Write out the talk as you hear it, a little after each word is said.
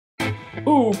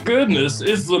Oh, goodness.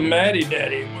 It's the Matty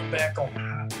Daddy. We're back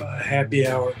on Happy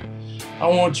Hour. I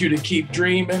want you to keep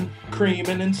dreaming,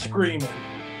 creaming, and screaming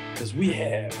because we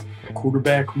have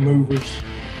quarterback movers,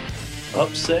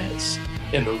 upsets,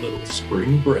 and a little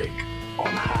spring break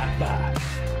on Hot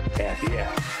Buy Happy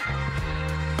Hour.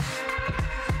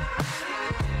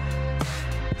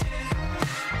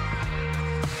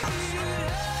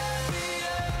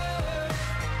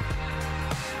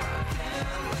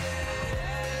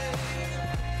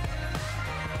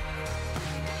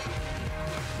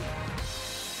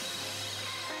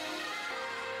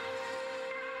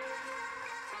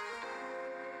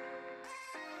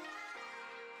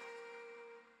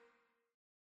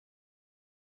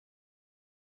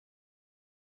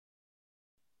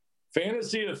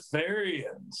 Fantasy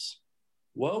Affarians,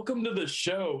 welcome to the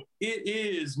show. It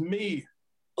is me,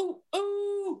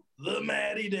 the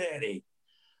Matty Daddy.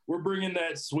 We're bringing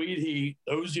that sweet heat,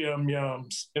 those yum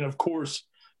yums, and of course,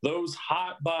 those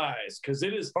hot buys because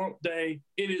it is hump day,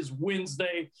 it is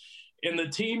Wednesday, and the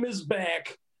team is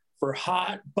back for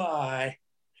Hot Buy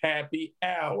Happy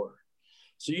Hour.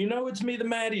 So you know it's me, the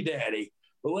Matty Daddy,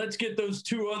 but let's get those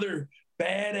two other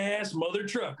badass mother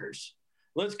truckers.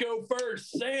 Let's go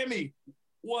first. Sammy,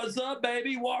 what's up,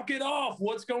 baby? Walk it off.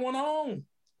 What's going on?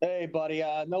 Hey, buddy.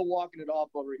 No walking it off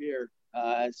over here.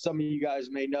 As some of you guys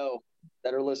may know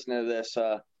that are listening to this,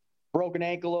 broken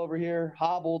ankle over here,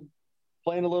 hobbled,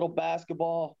 playing a little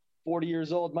basketball. 40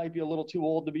 years old, might be a little too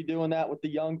old to be doing that with the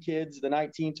young kids, the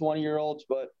 19, 20-year-olds.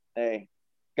 But, hey,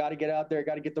 got to get out there,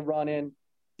 got to get the run in.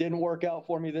 Didn't work out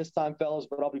for me this time, fellas,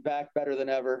 but I'll be back better than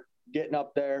ever, getting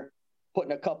up there,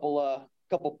 putting a couple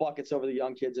buckets over the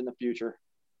young kids in the future.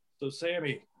 So,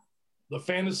 Sammy, the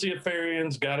Fantasy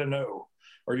Affarians got to know,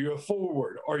 are you a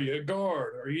forward? Are you a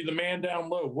guard? Are you the man down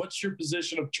low? What's your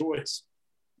position of choice?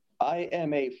 I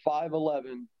am a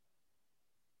 5'11"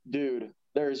 dude.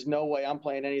 There's no way I'm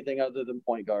playing anything other than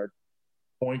point guard.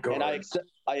 Point guard. And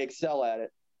I excel at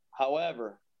it.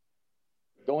 However,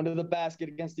 going to the basket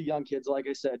against the young kids, like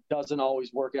I said, doesn't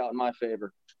always work out in my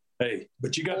favor. Hey,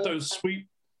 but you got those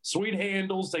sweet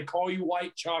handles. They call you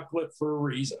white chocolate for a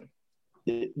reason.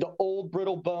 The old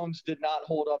brittle bones did not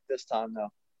hold up this time, though.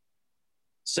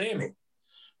 Sammy,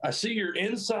 I see you're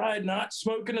inside not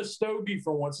smoking a stogie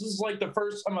for once. This is like the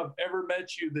first time I've ever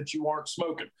met you that you aren't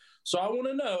smoking. So I want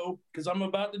to know, because I'm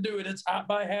about to do it, it's Hot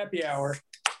Buy Happy Hour.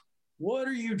 What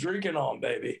are you drinking on,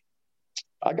 baby?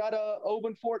 I got a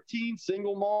Oban 14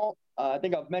 single malt. I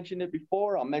think I've mentioned it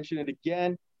before. I'll mention it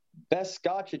again. Best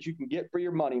scotch that you can get for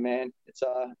your money, man. It's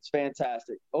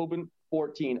fantastic. Oban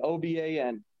 14,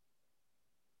 OBAN.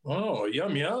 Oh,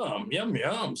 yum, yum, yum,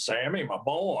 yum, Sammy, my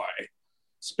boy.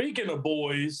 Speaking of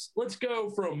boys, let's go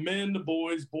from men to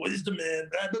boys, boys to men,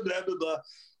 blah, blah, blah, blah, blah.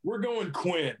 We're going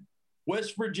Quinn,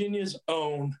 West Virginia's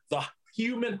own, the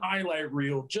human highlight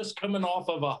reel, just coming off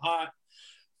of a hot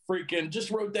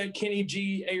just wrote that Kenny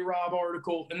G A-Rob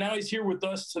article, and now he's here with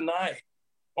us tonight.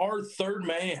 Our third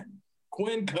man,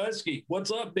 Quinn Kuski.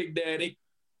 What's up, Big Daddy?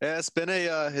 Yeah, it's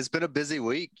been a busy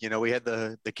week. You know, we had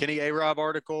the Kenny A-Rob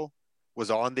article was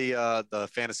on the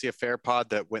Fantasy Affair pod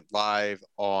that went live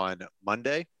on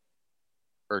Monday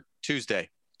or Tuesday.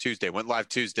 Went live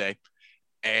Tuesday,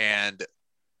 and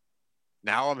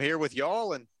now I'm here with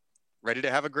y'all and ready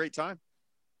to have a great time.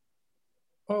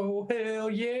 Oh hell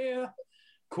yeah,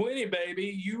 Quinny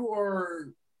baby,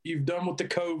 you've done with the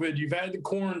COVID, you've had the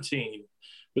quarantine,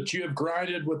 but you have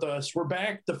grinded with us. We're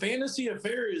back. The Fantasy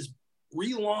Affair is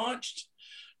relaunched.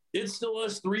 It's still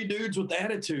us three dudes with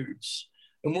attitudes.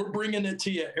 And we're bringing it to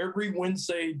you every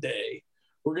Wednesday day.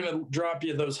 We're going to drop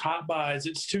you those hot buys.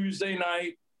 It's Tuesday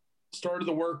night, start of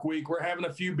the work week. We're having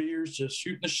a few beers, just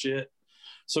shooting the shit.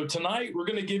 So tonight, we're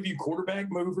going to give you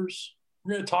quarterback movers.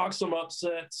 We're going to talk some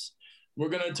upsets. We're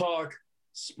going to talk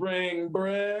spring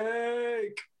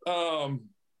break.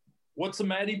 What's the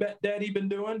Matty Daddy been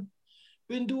doing?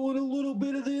 Been doing a little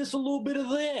bit of this, a little bit of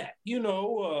that. You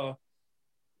know,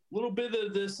 little bit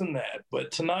of this and that,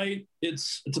 but tonight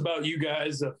it's about you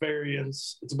guys, the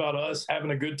Farians. It's about us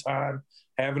having a good time,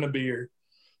 having a beer.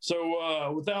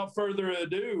 So without further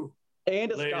ado,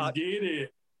 and let's scotch. get it.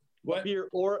 What beer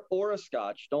or a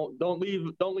scotch? Don't leave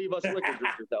us liquor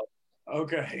drinkers out.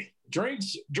 Okay,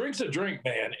 drink's a drink,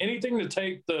 man. Anything to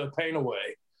take the pain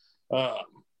away.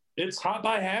 It's Hot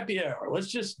Buy Happy Hour.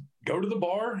 Let's just go to the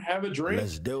bar, have a drink.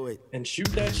 Let's do it and shoot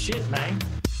that shit, man.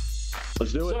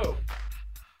 Let's do it. So,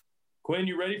 Quinn,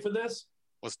 you ready for this?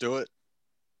 Let's do it.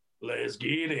 Let's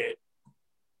get it.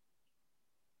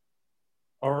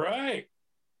 All right.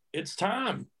 It's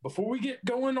time. Before we get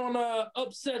going on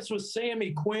upsets with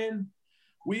Sammy, Quinn,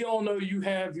 we all know you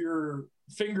have your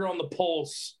finger on the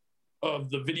pulse of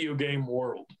the video game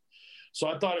world. So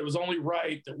I thought it was only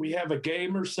right that we have a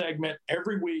gamer segment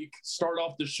every week, start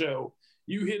off the show.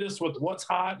 You hit us with what's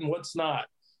hot and what's not.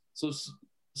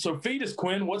 So feed us,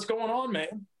 Quinn. What's going on,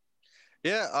 man?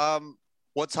 Yeah.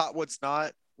 What's hot, what's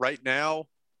not right now?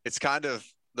 It's kind of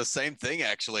the same thing,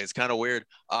 actually. It's kind of weird.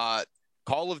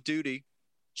 Call of Duty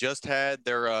just had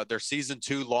their season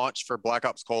 2 launch for Black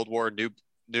Ops Cold War, new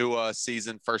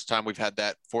season. First time we've had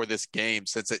that for this game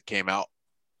since it came out.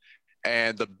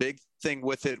 And the big thing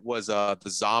with it was the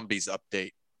zombies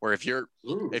update, where if you're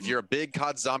a big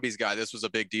COD Zombies guy, this was a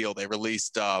big deal. They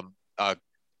released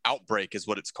Outbreak is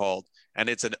what it's called, and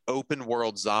it's an open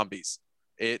world zombies.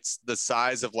 It's the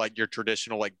size of like your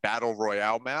traditional like battle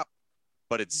royale map,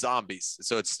 but it's zombies,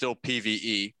 so it's still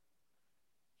PvE.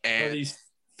 And are these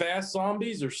fast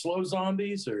zombies or slow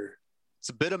zombies, or it's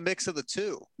a bit of mix of the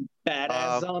two?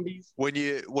 Badass zombies. When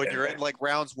you're in like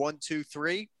rounds 1, 2,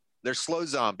 3, they're slow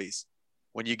zombies.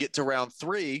 When you get to round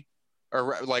 3,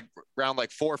 or like round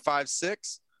like 4, 5,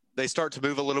 6, they start to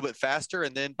move a little bit faster,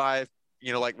 and then by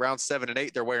like round 7 and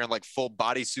 8, they're wearing like full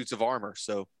body suits of armor.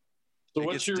 So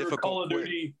what's your Call of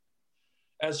Duty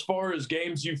as far as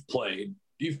games you've played?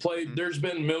 Mm-hmm. There's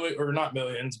been not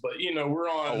millions, but we're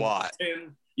on a lot.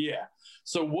 10. Yeah.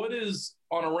 So what is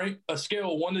on a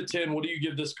scale of 1 to 10? What do you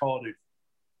give this Call of Duty?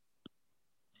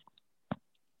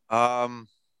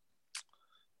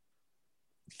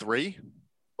 3.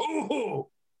 Ooh,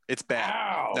 it's bad.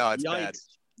 Wow. No, it's Yikes. bad.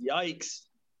 Yikes.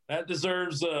 That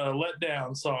deserves a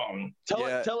letdown song. Tell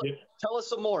us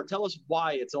some more. Tell us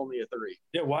why it's only a 3.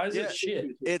 Yeah, why is it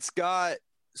shit? It's got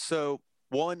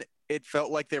one. It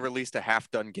felt like they released a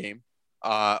half-done game.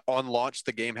 On launch,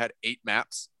 the game had 8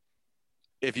 maps.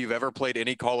 If you've ever played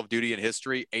any Call of Duty in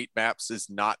history, 8 maps is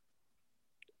not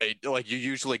like you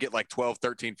usually get like 12,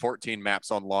 13, 14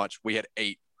 maps on launch. We had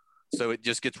 8, so it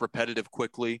just gets repetitive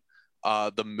quickly.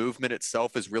 The movement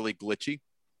itself is really glitchy.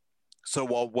 So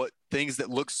while what things that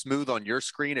look smooth on your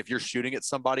screen, if you're shooting at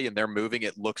somebody and they're moving,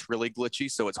 it looks really glitchy.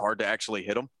 So it's hard to actually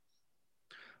hit them.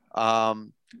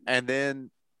 And then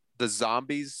the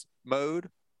zombies mode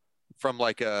from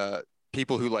like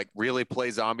people who like really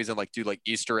play zombies and like do like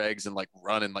Easter eggs and like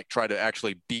run and like try to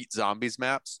actually beat zombies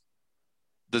maps.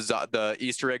 The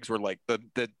Easter eggs were like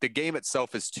the game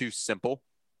itself is too simple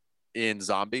in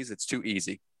zombies. It's too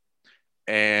easy.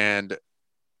 And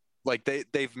like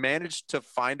they've managed to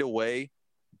find a way.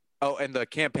 Oh, and the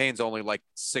campaign's only like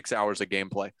 6 hours of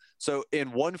gameplay. So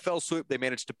in one fell swoop, they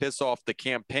managed to piss off the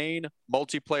campaign,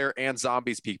 multiplayer, and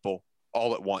zombies people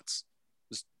all at once.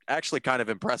 It's actually kind of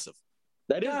impressive.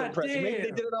 That is impressive. Damn. Maybe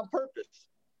they did it on purpose.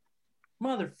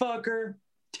 Motherfucker.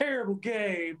 Terrible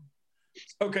game.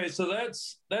 Okay, so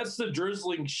that's the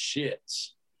drizzling shits.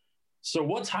 So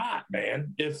what's hot,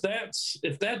 man? If that's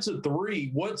a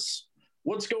 3, what's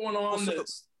going on?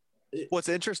 What's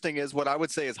interesting is what I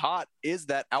would say is hot is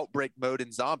that outbreak mode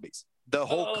in zombies. The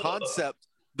whole concept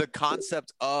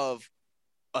of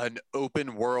an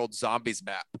open world zombies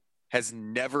map has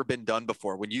never been done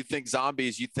before. When you think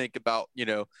zombies, you think about,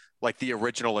 like the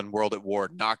original in World at War,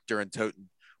 Noctur and Toten,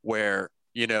 where,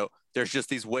 there's just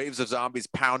these waves of zombies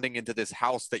pounding into this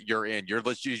house that you're in. You're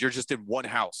just in one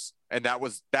house. And that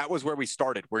was where we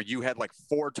started, where you had like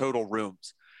 4 total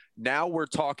rooms. Now we're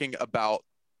talking about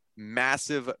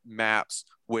massive maps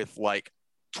with like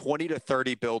 20 to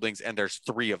 30 buildings, and there's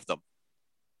 3 of them.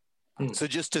 So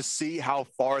just to see how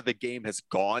far the game has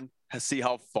gone, see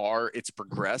how far it's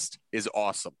progressed is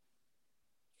awesome.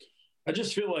 I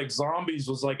just feel like zombies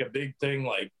was like a big thing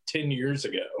like 10 years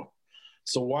ago.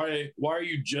 So why are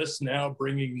you just now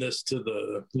bringing this to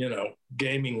the,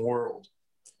 gaming world?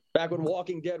 Back when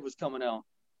Walking Dead was coming out.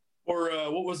 Or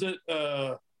what was it?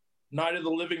 Night of the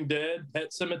Living Dead,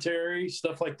 Pet Cemetery,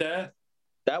 stuff like that.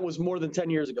 That was more than 10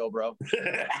 years ago, bro.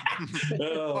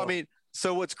 Oh. I mean,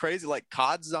 so what's crazy, like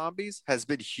COD Zombies has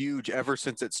been huge ever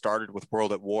since it started with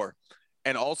World at War.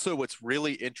 And also what's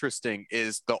really interesting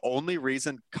is the only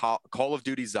reason Call of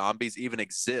Duty Zombies even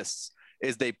exists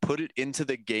is they put it into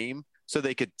the game so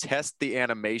they could test the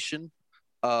animation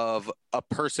of a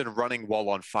person running while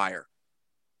on fire.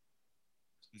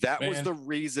 That was the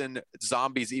reason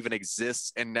Zombies even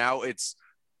exists, and now it's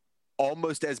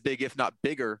almost as big, if not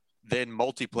bigger, than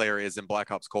multiplayer is in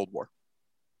Black Ops Cold War.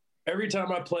 Every time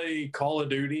I play Call of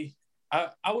Duty,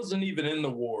 I wasn't even in the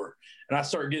war, and I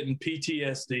start getting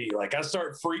PTSD. Like, I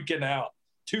start freaking out.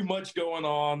 Too much going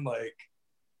on. Like,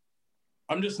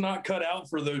 I'm just not cut out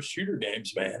for those shooter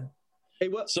games, man. Hey,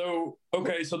 what? So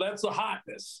that's the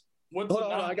hotness. What's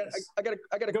Hold on, I got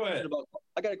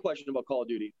a question about Call of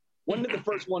Duty. When did the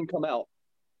first one come out?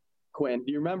 Quinn,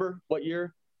 do you remember what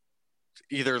year?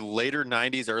 Either later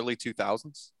 90s, early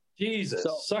 2000s. Jesus,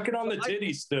 So- sucking on the so I-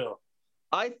 titty still.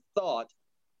 I thought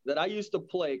that I used to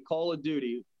play Call of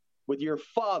Duty with your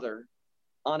father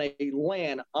on a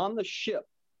LAN on the ship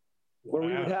where we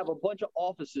would Wow. have a bunch of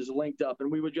offices linked up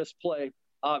and we would just play.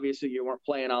 Obviously, you weren't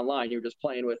playing online; you were just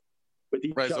playing with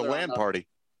each Right, it's a other LAN party.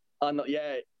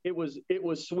 yeah, it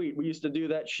was sweet. We used to do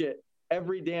that shit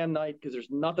every damn night because there's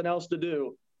nothing else to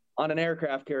do on an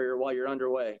aircraft carrier while you're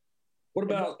underway. What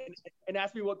about And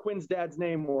ask me what Quinn's dad's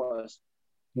name was.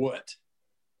 what?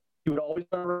 He would always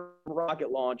have a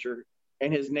rocket launcher,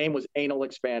 and his name was Anal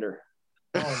Expander.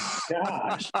 Oh my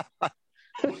gosh.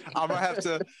 I'm gonna have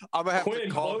to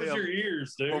Quinn, call close him your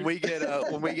ears, dude. when we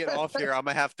get off here. I'm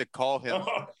gonna have to call him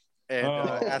and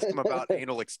ask him about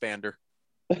anal expander.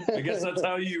 I guess that's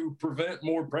how you prevent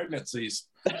more pregnancies.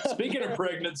 Speaking of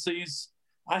pregnancies,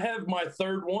 I have my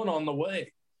third one on the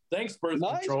way. Thanks, birth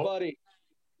Nice, control. buddy.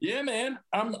 Yeah, man,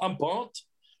 I'm pumped.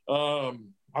 I'll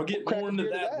get Crack more a into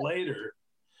beer to that that. later.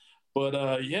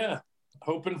 But yeah,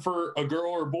 hoping for a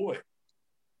girl or a boy.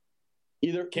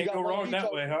 Either Can't you got go one of wrong each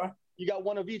that way, huh? You got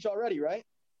one of each already, right?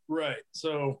 Right.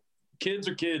 So kids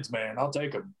are kids, man. I'll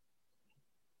take them.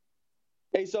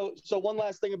 Hey, so one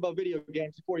last thing about video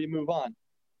games before you move on.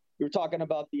 You were talking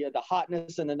about the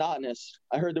hotness and the notness.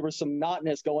 I heard there was some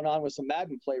notness going on with some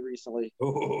Madden play recently.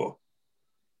 Oh.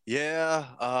 Yeah,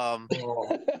 Oh.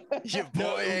 your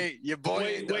boy ain't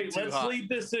done Wait, too let's hot. leave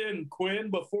this in, Quinn,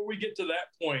 before we get to that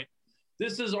point.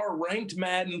 This is our ranked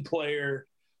Madden player.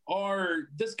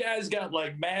 This guy's got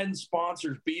like Madden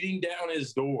sponsors beating down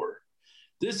his door.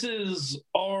 This is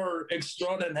our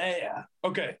extraordinaire.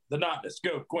 Okay, the notness.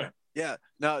 Go, Quinn. Yeah,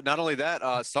 no, not only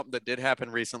that, something that did happen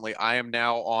recently. I am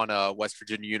now on West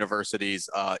Virginia University's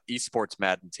esports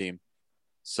Madden team,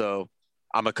 so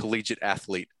I'm a collegiate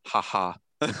athlete. Haha.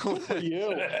 Good for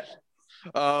you.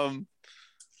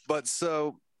 But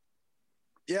so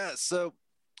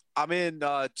I'm in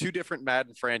two different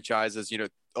Madden franchises. You know,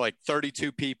 like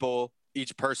 32 people.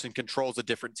 Each person controls a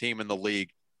different team in the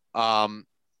league.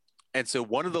 And so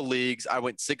one of the leagues I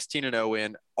went 16-0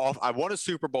 in. I won a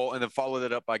Super Bowl and then followed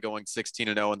it up by going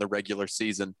 16-0 in the regular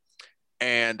season.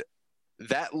 And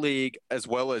that league, as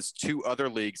well as two other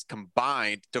leagues,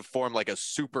 combined to form like a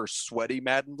super sweaty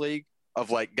Madden league of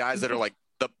like guys that are like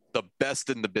the best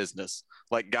in the business,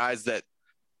 like guys that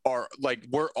are like,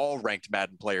 we're all ranked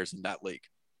Madden players in that league,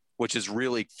 which is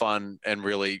really fun and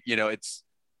really, you know,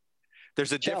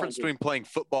 there's a difference between playing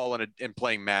football and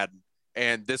playing Madden.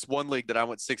 And this one league that I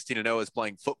went 16-0 is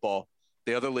playing football.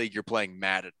 The other league, you're playing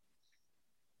Madden.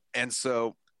 And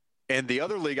so, in the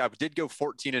other league, I did go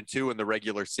 14-2 in the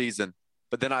regular season,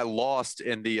 but then I lost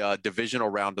in the divisional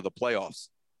round of the playoffs.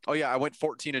 Oh yeah, I went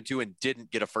 14-2 and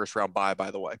didn't get a first round bye,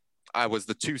 by the way. I was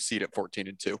the 2 seed at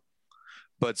 14-2.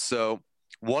 But so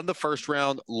won the first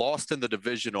round, lost in the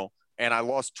divisional, and I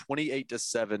lost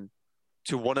 28-7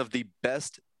 to one of the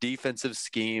best defensive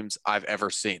schemes I've ever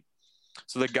seen.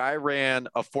 So the guy ran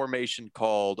a formation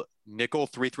called nickel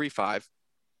 3-3-5,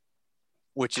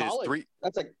 which College. is three.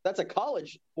 That's a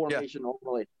college formation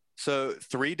normally. So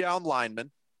 3 down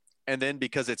linemen, and then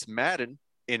because it's Madden,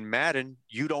 in Madden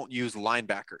you don't use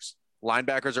linebackers.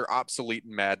 Linebackers are obsolete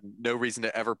in Madden. No reason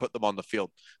to ever put them on the field.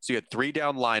 So you had 3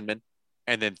 down linemen,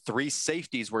 and then 3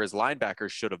 safeties where his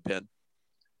linebackers should have been,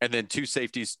 and then 2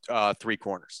 safeties, 3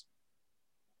 corners.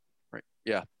 Right?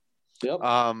 Yeah. Yep.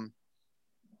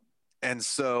 And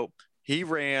so he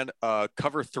ran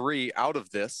cover 3 out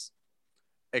of this,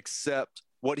 except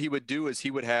what he would do is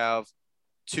he would have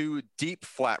 2 deep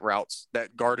flat routes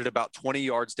that guarded about 20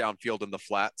 yards downfield in the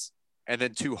flats, and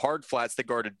then 2 hard flats that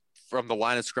guarded from the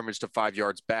line of scrimmage to 5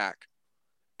 yards back.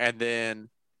 And then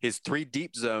his 3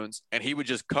 deep zones, and he would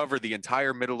just cover the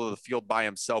entire middle of the field by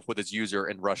himself with his user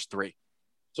and rush 3.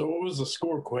 So what was the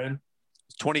score, Quinn?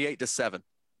 28-7.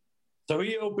 So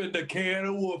he opened a can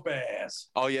of whoop ass.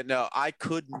 Oh yeah, no, I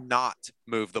could not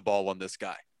move the ball on this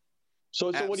guy. So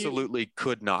what Absolutely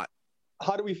could not.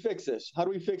 how do we fix this? How do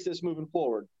we fix this moving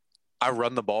forward? I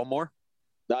run the ball more.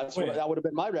 That would have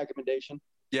been my recommendation.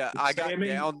 Yeah, I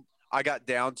got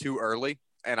down too early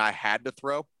and I had to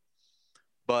throw.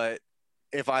 But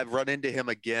if I run into him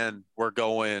again, we're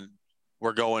going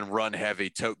run heavy,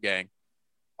 tote gang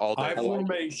all day. High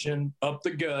formation, up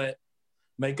the gut,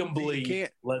 make them bleed.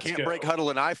 Can't break huddle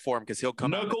and I form because he'll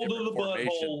come knuckle out to the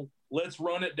butthole. Let's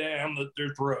run it down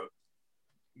their throat.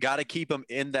 Got to keep him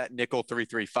in that nickel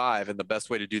 3-3-5, and the best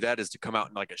way to do that is to come out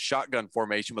in like a shotgun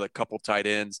formation with a couple tight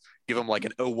ends, give him like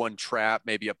an 0-1 trap,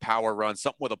 maybe a power run,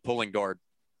 something with a pulling guard,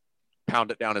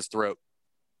 pound it down his throat.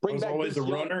 Bring Was back always Vince a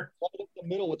Young, runner. run it up the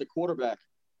middle with the quarterback.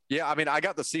 Yeah, I mean, I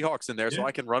got the Seahawks in there, so Yeah.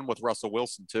 I can run with Russell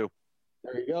Wilson too.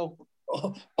 There you go.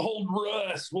 Old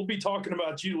Russ. We'll be talking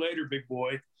about you later, big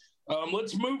boy.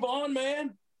 Let's move on,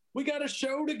 man. We got a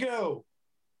show to go.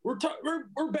 We're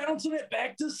bouncing it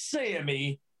back to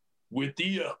Sammy with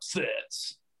the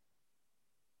upsets.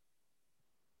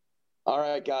 All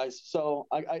right, guys. So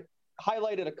I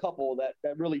highlighted a couple that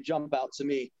really jump out to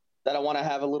me that I want to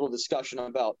have a little discussion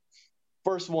about.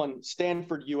 First one,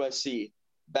 Stanford USC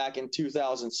back in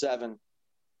 2007.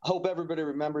 I hope everybody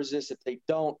remembers this. If they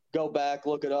don't, go back,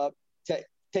 look it up,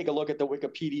 take a look at the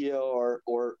Wikipedia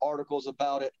or articles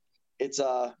about it.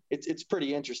 It's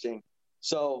pretty interesting.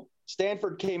 So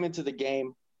Stanford came into the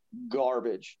game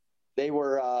garbage. They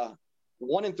were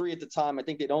 1-3 at the time. I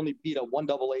think they'd only beat a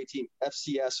 1AA team,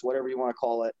 FCS, whatever you want to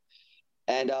call it.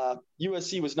 And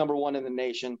USC was number 1 in the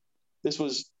nation. This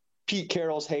was Pete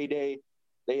Carroll's heyday.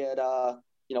 They had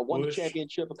won the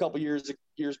championship a couple years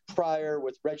prior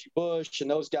with Reggie Bush and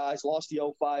those guys. Lost the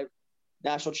 2005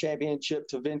 national championship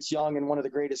to Vince Young in one of the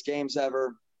greatest games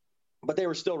ever. But they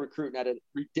were still recruiting at a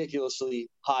ridiculously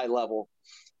high level.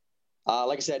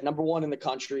 Like I said, number 1 in the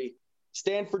country.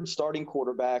 Stanford starting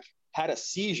quarterback had a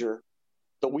seizure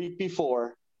the week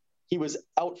before. He was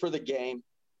out for the game.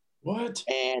 What?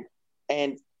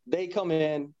 And they come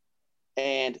in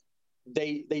and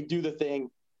they do the thing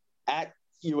at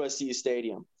USC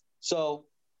Stadium. So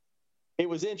it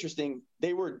was interesting.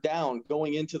 They were down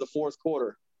going into the fourth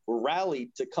quarter, were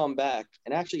rallied to come back,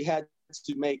 and actually had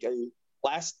to make a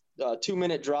last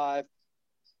 2-minute drive.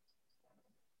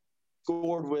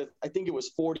 Scored with, I think it was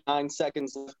 49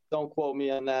 seconds left. Don't quote me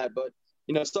on that, but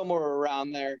somewhere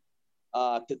around there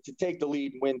to take the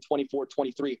lead and win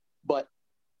 24-23. But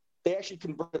they actually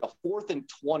converted a 4th and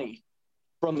 20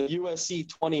 from the USC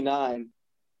 29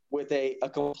 with a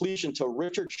completion to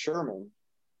Richard Sherman,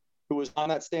 who was on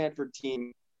that Stanford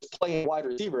team, playing wide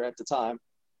receiver at the time.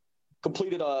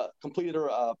 Completed a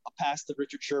pass to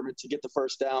Richard Sherman to get the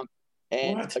first down.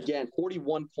 And again,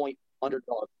 41-point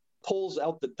underdog pulls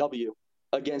out the W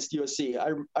against USC.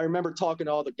 I remember talking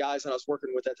to all the guys that I was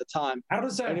working with at the time. How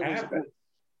does that happen?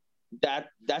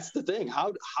 That's the thing.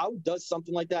 How does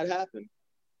something like that happen?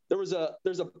 There's a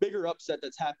bigger upset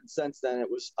that's happened since then. It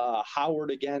was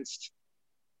Howard against,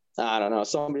 I don't know,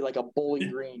 somebody like a Bowling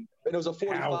Green. And it was a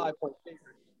 45-point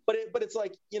favorite. But it's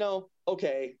like,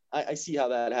 okay, I see how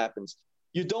that happens.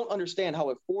 You don't understand how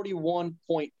a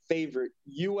 41-point favorite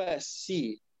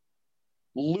USC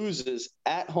loses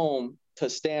at home to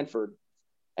Stanford.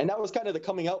 And that was kind of the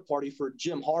coming out party for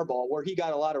Jim Harbaugh, where he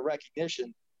got a lot of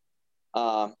recognition.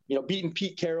 Beating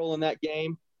Pete Carroll in that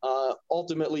game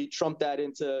ultimately trumped that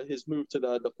into his move to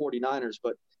the 49ers.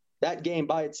 But that game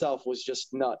by itself was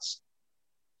just nuts.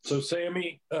 So,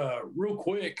 Sammy, real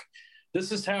quick,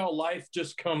 this is how life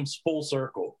just comes full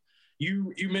circle.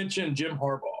 You mentioned Jim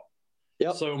Harbaugh.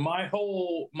 Yep. So my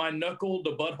knuckle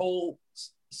to butthole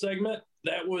segment,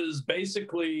 that was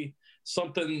basically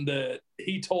something that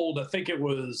he told, I think it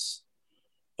was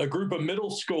a group of middle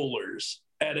schoolers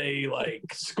at a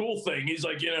school thing. He's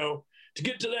like, to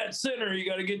get to that center, you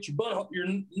got to get your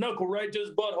knuckle right to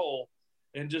his butthole.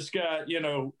 And just got,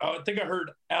 I think I heard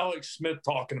Alex Smith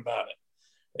talking about it.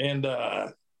 And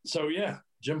so, yeah,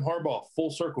 Jim Harbaugh,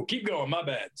 full circle. Keep going. My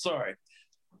bad. Sorry.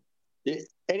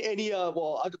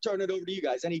 I'll turn it over to you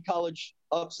guys. Any college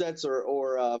upsets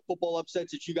or football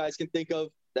upsets that you guys can think of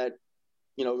that,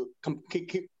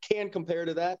 can compare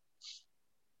to that?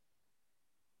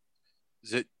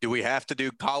 Do we have to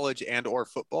do college and or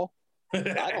football?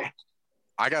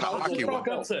 I got a hockey one.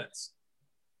 Upsets.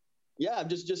 Yeah,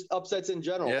 just upsets in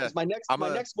general. Yeah. My next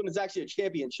one is actually a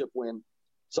championship win.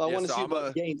 So I want to see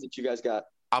what games that you guys got.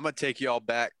 I'm going to take you all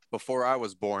back before I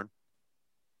was born.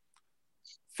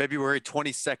 February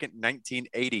 22nd,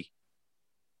 1980.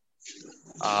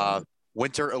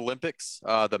 Winter Olympics,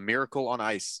 the Miracle on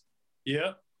Ice.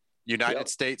 Yep. United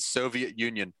States, Soviet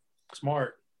Union.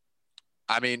 Smart.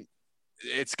 I mean,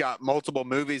 it's got multiple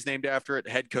movies named after it.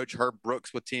 Head coach Herb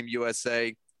Brooks with Team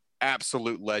USA.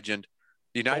 Absolute legend.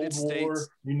 The United States. War,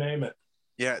 you name it.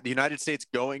 Yeah, the United States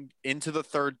going into the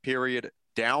third period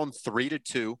down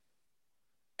 3-2.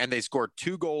 And they scored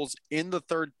 2 goals in the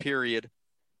third period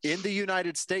in the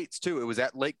United States, too. It was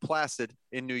at Lake Placid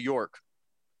in New York.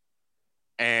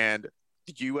 And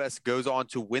the U.S. goes on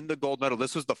to win the gold medal.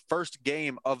 This was the first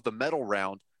game of the medal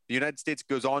round. The United States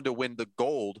goes on to win the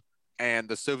gold, and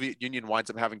the Soviet Union winds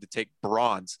up having to take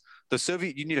bronze. The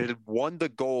Soviet Union had won the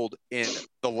gold in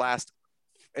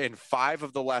 5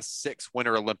 of the last 6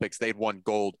 Winter Olympics. They'd won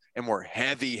gold and were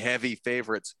heavy, heavy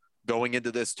favorites going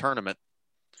into this tournament.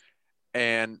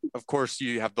 And, of course,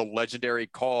 you have the legendary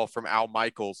call from Al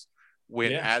Michaels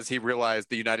when, as he realized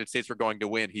the United States were going to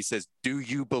win, he says, "Do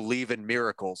you believe in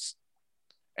miracles?"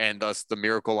 and thus the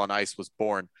Miracle on Ice was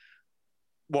born.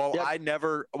 Well, Yep.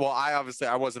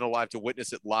 I wasn't alive to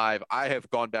witness it live. I have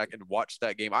gone back and watched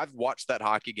that game. I've watched that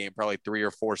hockey game probably 3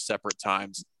 or 4 separate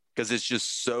times because it's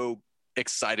just so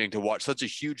exciting to watch. Such a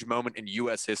huge moment in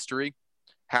U.S. history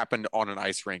happened on an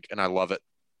ice rink, and I love it.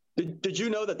 Did you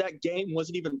know that game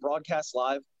wasn't even broadcast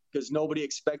live because nobody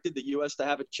expected the U.S. to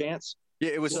have a chance? Yeah,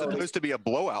 it was supposed to be a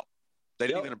blowout. They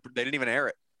didn't even air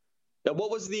it. Yeah,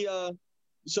 what was the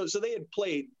so they had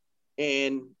played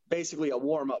in basically a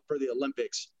warm up for the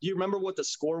Olympics. Do you remember what the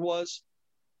score was?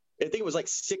 I think it was like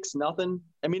 6-0.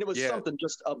 I mean, it was something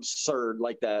just absurd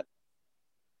like that.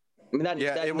 I mean,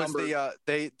 it was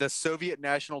the Soviet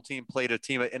national team played a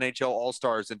team at NHL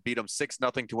All-Stars and beat them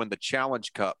 6-0 to win the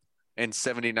Challenge Cup in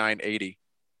 79-80.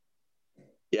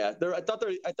 Yeah, I thought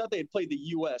they had played the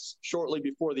U.S. shortly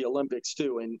before the Olympics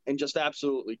too, and just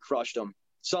absolutely crushed them.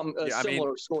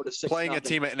 Similar score to 6-0. Playing a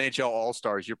team at NHL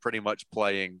All-Stars, you're pretty much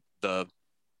playing the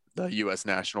U.S.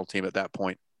 national team at that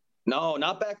point. No,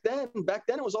 not back then. Back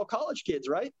then it was all college kids,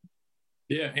 right?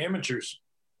 Yeah, amateurs.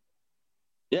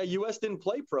 Yeah, U.S. didn't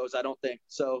play pros, I don't think.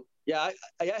 So yeah,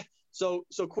 so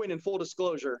Quinn, in full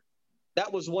disclosure,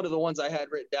 that was one of the ones I had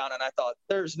written down, and I thought,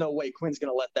 there's no way Quinn's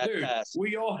going to let that pass.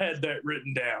 We all had that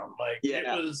written down. It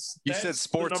was. You said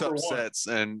sports upsets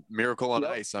and Miracle on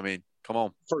Ice. I mean, come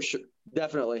on. For sure,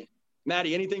 definitely.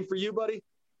 Maddie, anything for you, buddy?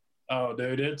 Oh,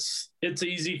 dude, it's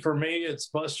easy for me. It's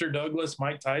Buster Douglas,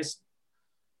 Mike Tyson.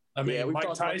 I mean,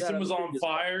 Mike Tyson was on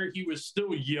fire. He was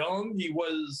still young.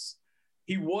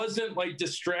 He wasn't like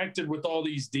distracted with all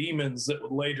these demons that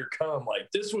would later come.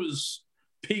 Like, this was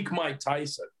peak Mike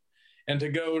Tyson. And to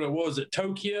go to,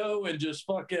 Tokyo and just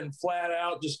fucking flat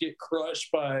out just get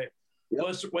crushed by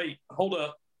Buster. Wait, hold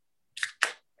up.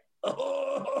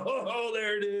 Oh,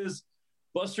 there it is.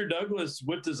 Buster Douglas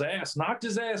whipped his ass, knocked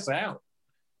his ass out.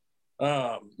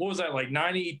 What was that, like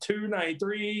 92,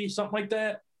 93, something like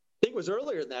that? I think it was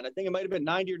earlier than that. I think it might have been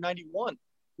 90 or 91.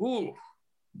 Ooh,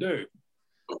 dude.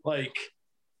 Like,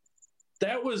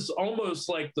 that was almost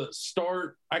like the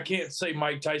start. I can't say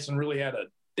Mike Tyson really had a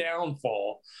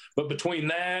downfall, but between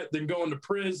that, then going to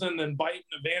prison, then biting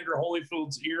Evander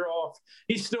Holyfield's ear off,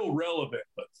 he's still relevant.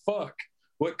 But fuck,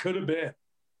 what could have been?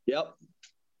 Yep.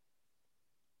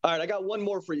 All right, I got one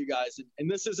more for you guys, and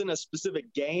this isn't a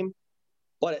specific game,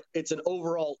 but it's an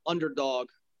overall underdog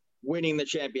winning the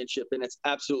championship, and it's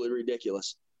absolutely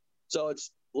ridiculous. So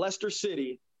it's Leicester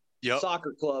City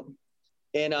Soccer Club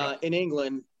in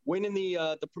England winning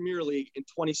the Premier League in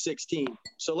 2016.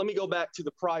 So let me go back to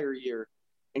the prior year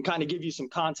and kind of give you some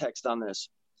context on this.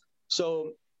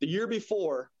 So the year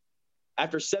before,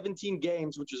 after 17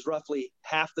 games, which is roughly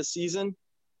half the season,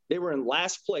 they were in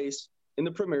last place in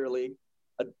the Premier League,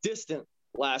 a distant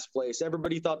last place.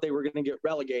 Everybody thought they were going to get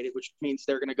relegated, which means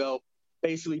they're going to go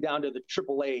basically down to the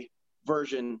AAA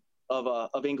version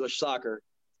of English soccer.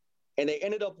 And they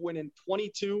ended up winning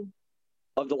 22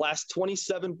 of the last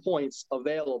 27 points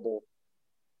available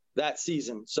that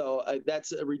season. So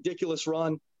that's a ridiculous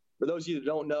run. For those of you that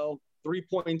don't know, 3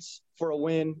 points for a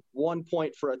win, 1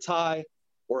 point for a tie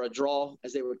or a draw,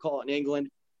 as they would call it in England.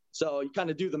 So you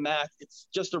kind of do the math. It's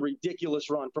just a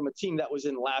ridiculous run from a team that was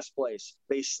in last place.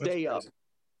 They stay up.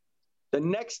 The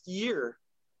next year,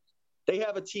 they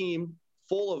have a team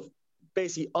full of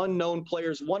basically unknown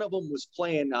players. One of them was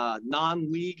playing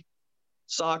non-league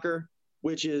soccer,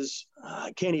 which is,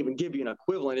 I can't even give you an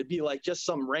equivalent. It'd be like just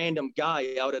some random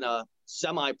guy out in a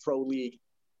semi-pro league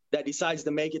that decides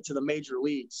to make it to the major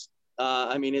leagues.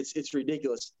 I mean, it's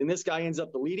ridiculous. And this guy ends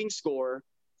up the leading scorer.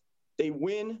 They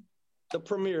win the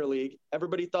Premier League.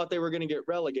 Everybody thought they were going to get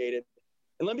relegated.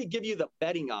 And let me give you the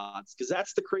betting odds, because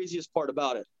that's the craziest part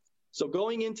about it. So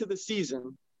going into the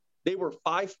season, they were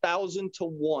 5,000 to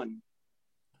 1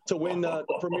 to win the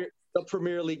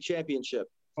Premier League championship.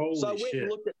 Holy so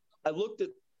shit. I looked at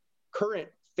current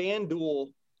FanDuel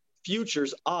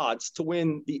futures odds to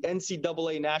win the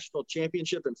NCAA national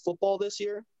championship in football this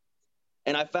year,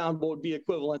 and I found what would be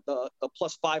equivalent to a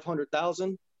plus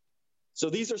 500,000. So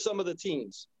these are some of the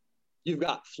teams. You've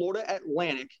got Florida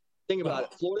Atlantic. Think about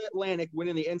it. Florida Atlantic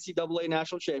winning the NCAA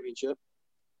national championship,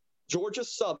 Georgia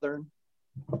Southern,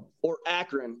 or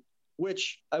Akron,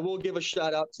 which I will give a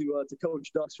shout out to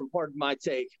Coach Ducks from Pardon My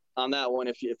Take on that one.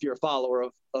 If you're a follower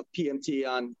of PMT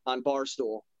on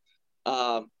Barstool,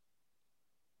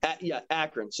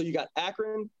 Akron. So you got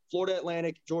Akron, Florida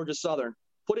Atlantic, Georgia Southern.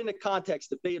 Put into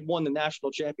context if they had won the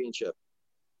national championship.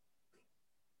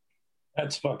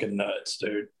 That's fucking nuts,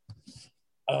 dude.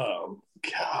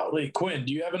 Golly, Quinn,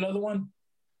 do you have another one?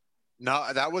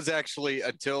 No, that was actually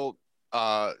until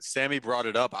Sammy brought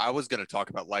it up. I was going to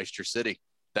talk about Leicester City.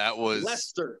 That was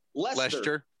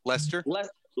Leicester.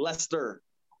 Lester.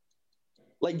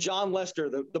 Like John Lester,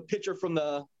 the pitcher from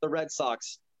the Red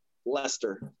Sox.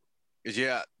 Lester.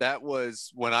 Yeah, that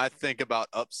was when I think about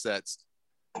upsets,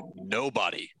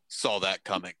 nobody saw that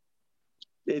coming.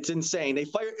 It's insane. They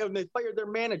fired their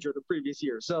manager the previous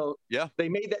year. So yeah, they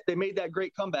made that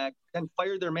great comeback, then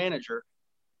fired their manager,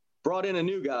 brought in a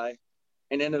new guy,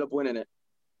 and ended up winning it.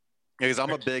 Because I'm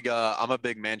a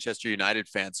big Manchester United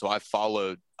fan, so I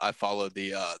followed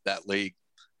the that league,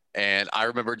 and I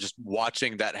remember just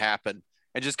watching that happen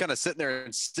and just kind of sitting there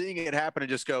and seeing it happen and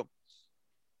just go,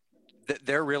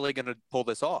 they're really going to pull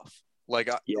this off. Like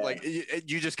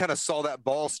you just kind of saw that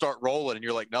ball start rolling, and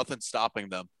you're like, nothing's stopping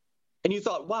them. And you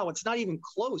thought, wow, it's not even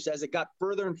close as it got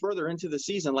further and further into the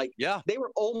season. Like, yeah, they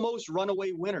were almost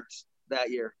runaway winners that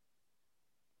year.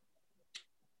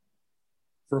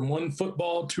 From one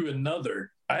football to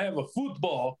another. I have a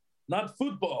football, not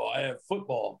football. I have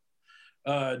football.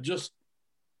 Just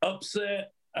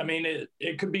upset. I mean,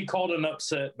 it could be called an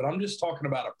upset, but I'm just talking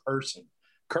about a person.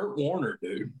 Kurt Warner,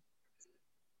 dude.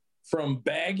 From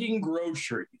bagging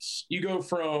groceries, you go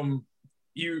from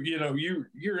you're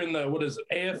in the, what is it,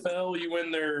 AFL, you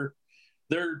win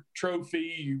their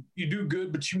trophy, you do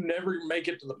good, but you never make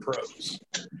it to the pros.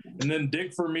 And then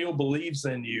Dick Vermeil believes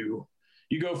in you.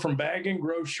 You go from bagging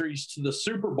groceries to the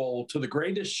Super Bowl, to the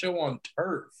greatest show on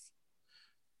turf,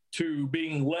 to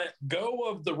being let go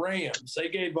of the Rams. They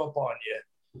gave up on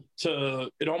you, to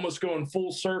it almost going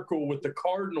full circle with the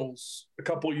Cardinals a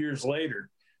couple years later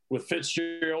with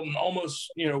Fitzgerald, and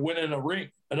almost, winning another ring.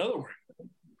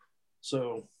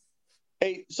 So,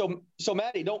 hey, so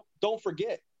Maddie, don't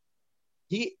forget,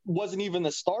 he wasn't even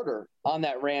the starter on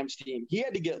that Rams team. He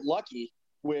had to get lucky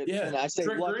with, and I say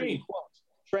Trent lucky, Green.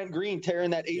 Trent Green tearing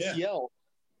that ACL. Yeah.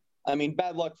 I mean,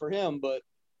 bad luck for him, but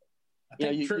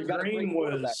Trent Green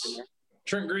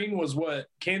was what,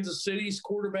 Kansas City's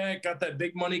quarterback, got that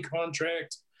big money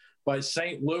contract by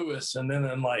St. Louis, and then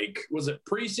in was it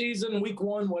preseason, week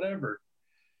 1, whatever.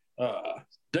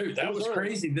 Dude, that was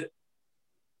crazy. That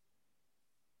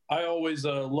I always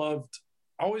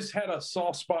always had a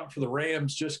soft spot for the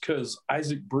Rams just because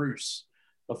Isaac Bruce,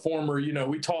 a former,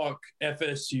 we talk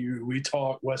FSU, we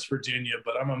talk West Virginia,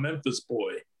 but I'm a Memphis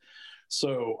boy.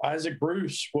 So Isaac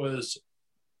Bruce was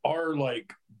our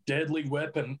deadly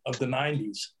weapon of the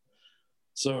 90s.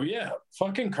 So yeah,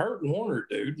 fucking Kurt Warner,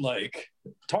 dude.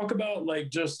 Talk about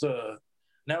just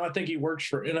now I think he works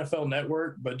for NFL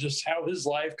Network, but just how his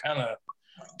life kind of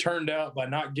turned out by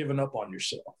not giving up on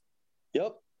yourself.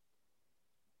 Yep.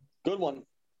 Good one.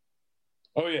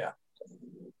 Oh, yeah.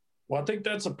 Well, I think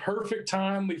that's a perfect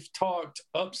time. We've talked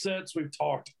upsets. We've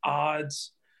talked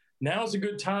odds. Now's a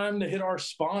good time to hit our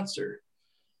sponsor,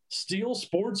 Steel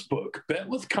Sportsbook. Bet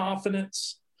with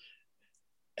confidence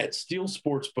at Steel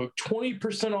Sportsbook.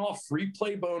 20% off free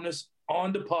play bonus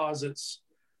on deposits.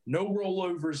 No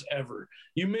rollovers ever.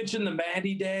 You mentioned the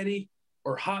Maddie Daddy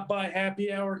or Hot Buy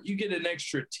Happy Hour, you get an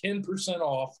extra 10%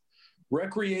 off.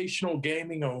 Recreational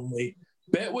gaming only.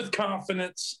 Bet with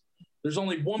confidence. There's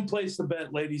only one place to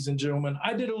bet, ladies and gentlemen.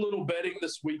 I did a little betting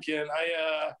this weekend.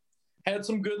 I had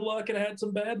some good luck and I had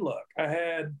some bad luck. I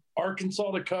had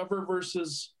Arkansas to cover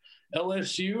versus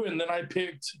LSU, and then I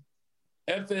picked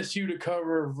FSU to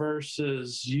cover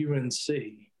versus UNC.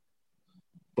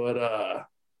 But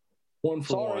 1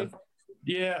 for 1.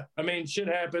 Yeah, I mean, shit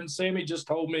happens. Sammy just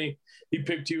told me he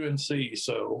picked UNC,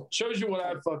 so shows you what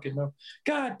I fucking know.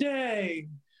 God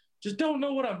dang, just don't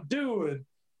know what I'm doing.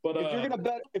 But if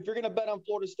you're gonna bet on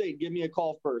Florida State, give me a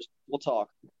call first. We'll talk.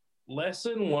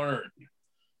 Lesson learned.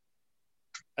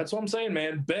 That's what I'm saying,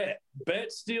 man. Bet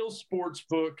Steel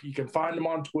Sportsbook. You can find them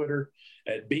on Twitter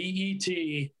at BET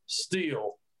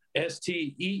Steel,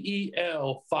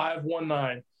 STEEL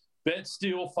 519. Bet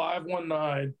Steel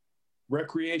 519.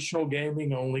 Recreational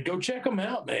gaming only. Go check them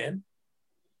out, man.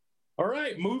 All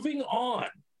right, moving on.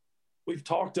 We've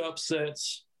talked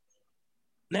upsets.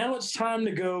 Now it's time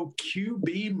to go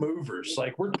QB movers.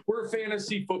 We're a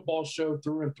fantasy football show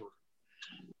through and through.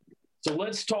 So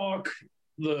let's talk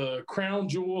the crown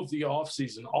jewel of the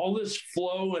offseason, all this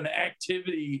flow and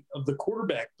activity of the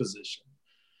quarterback position.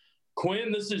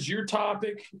 Quinn, this is your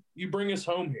topic. You bring us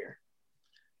home here.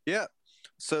 Yeah.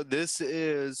 So this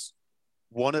is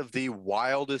one of the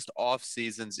wildest off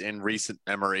seasons in recent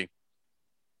memory,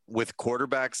 with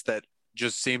quarterbacks that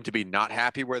just seem to be not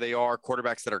happy where they are,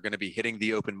 quarterbacks that are going to be hitting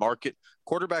the open market,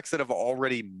 quarterbacks that have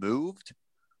already moved.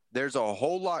 There's a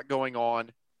whole lot going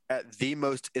on at the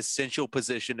most essential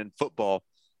position in football,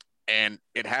 and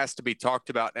it has to be talked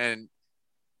about. And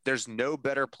there's no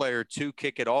better player to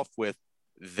kick it off with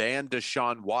than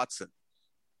Deshaun Watson.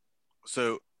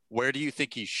 So where do you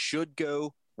think he should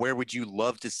go? Where would you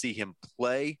love to see him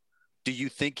play? Do you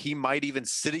think he might even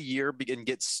sit a year and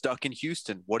get stuck in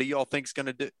Houston? What do y'all think's going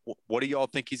to do? What do y'all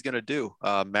think he's going to do?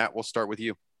 Matt, we'll start with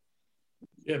you.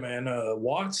 Yeah, man.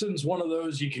 Watson's one of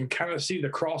those you can kind of see the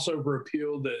crossover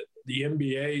appeal that the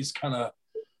NBA's kind of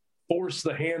forced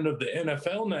the hand of the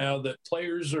NFL now, that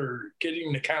players are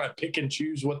getting to kind of pick and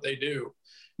choose what they do.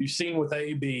 You've seen with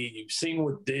AB, you've seen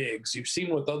with Diggs, you've seen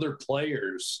with other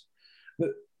players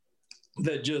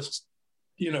that just,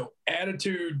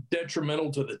 attitude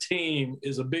detrimental to the team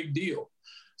is a big deal.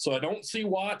 So I don't see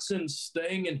Watson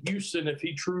staying in Houston if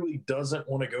he truly doesn't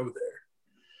want to go there.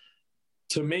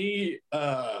 To me,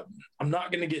 I'm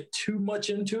not going to get too much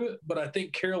into it, but I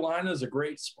think Carolina is a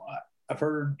great spot. I've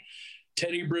heard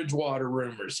Teddy Bridgewater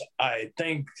rumors. I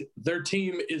think their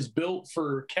team is built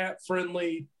for cap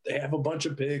friendly. They have a bunch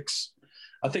of picks.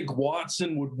 I think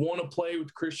Watson would want to play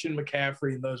with Christian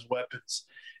McCaffrey and those weapons.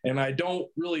 And I don't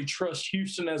really trust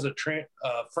Houston as a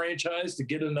franchise to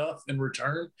get enough in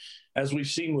return, as we've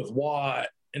seen with Watt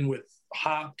and with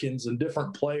Hopkins and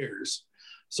different players.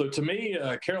 So to me,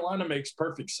 Carolina makes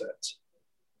perfect sense.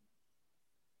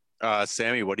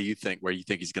 Sammy, what do you think? Where do you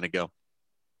think he's going to go?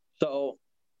 So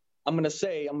I'm going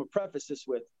to preface this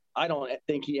with, I don't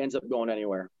think he ends up going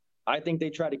anywhere. I think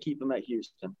they try to keep him at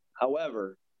Houston.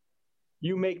 However,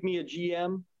 you make me a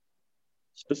GM,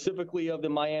 specifically of the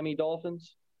Miami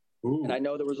Dolphins. Ooh. And I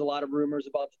know there was a lot of rumors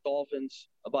about the Dolphins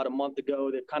about a month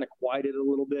ago that kind of quieted a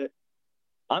little bit.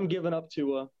 I'm giving up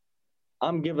Tua.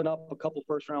 I'm giving up a couple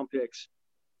first-round picks,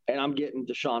 and I'm getting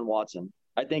Deshaun Watson.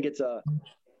 I think it's a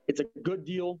good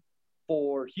deal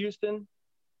for Houston.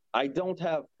 I don't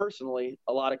have personally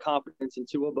a lot of confidence in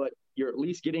Tua, but you're at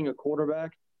least getting a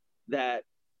quarterback that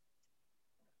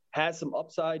has some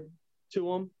upside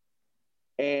to him.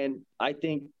 And I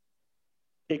think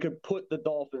it could put the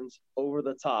Dolphins over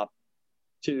the top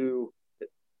to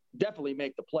definitely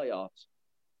make the playoffs,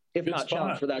 if not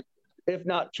challenge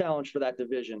for that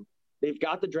division. They've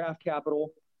got the draft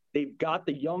capital. They've got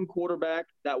the young quarterback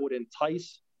that would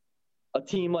entice a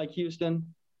team like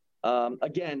Houston.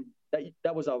 Again,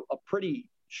 that was a pretty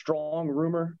strong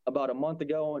rumor about a month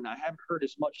ago, and I haven't heard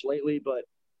as much lately. But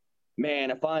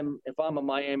man, if I'm a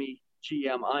Miami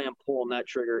GM, I am pulling that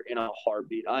trigger in a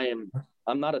heartbeat.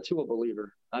 I'm not a Tua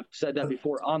believer. I've said that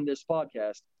before on this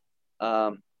podcast.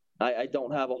 I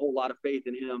don't have a whole lot of faith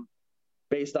in him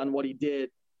based on what he did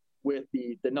with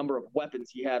the number of weapons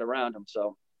he had around him.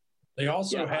 So they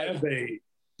also have a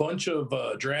bunch of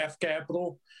draft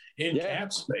capital in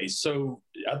cap space. So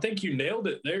I think you nailed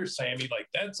it there, Sammy. Like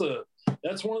that's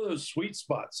one of those sweet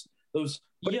spots. Those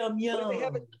yum.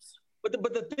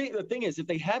 But the thing is, if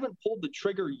they haven't pulled the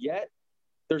trigger yet,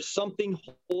 there's something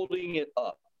holding it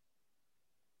up.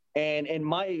 And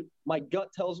my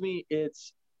gut tells me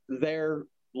it's their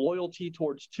loyalty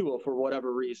towards Tua for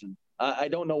whatever reason. I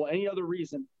don't know any other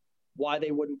reason why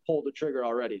they wouldn't pull the trigger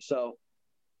already. So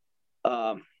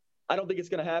I don't think it's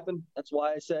going to happen. That's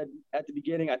why I said at the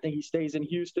beginning, I think he stays in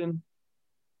Houston.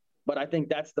 But I think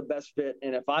that's the best fit.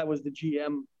 And if I was the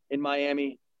GM in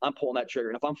Miami, I'm pulling that trigger.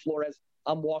 And if I'm Flores,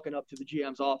 I'm walking up to the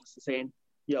GM's office and saying,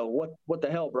 yo, what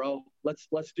the hell, bro? Let's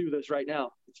do this right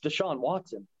now. It's Deshaun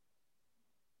Watson.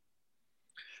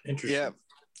 Interesting. Yeah.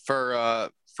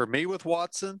 For me with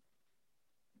Watson,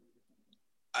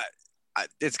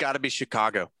 it's got to be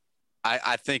Chicago.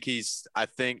 I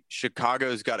think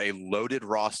Chicago's got a loaded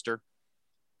roster.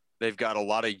 They've got a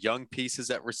lot of young pieces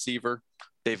at receiver.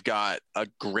 They've got a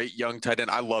great young tight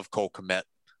end. I love Cole Kmet.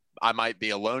 I might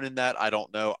be alone in that. I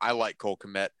don't know. I like Cole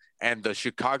Kmet. And the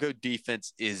Chicago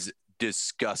defense is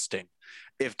disgusting.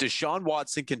 If Deshaun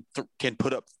Watson can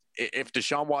put up, if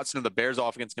Deshaun Watson and the Bears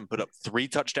offense can put up 3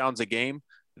 touchdowns a game,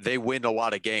 they win a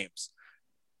lot of games.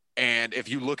 And if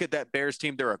you look at that Bears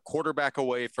team, they're a quarterback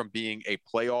away from being a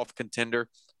playoff contender,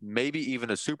 maybe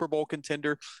even a Super Bowl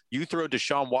contender. You throw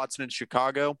Deshaun Watson in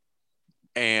Chicago,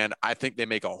 and I think they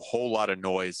make a whole lot of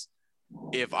noise.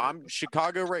 If I'm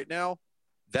Chicago right now,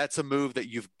 that's a move that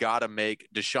you've got to make.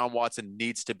 Deshaun Watson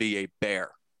needs to be a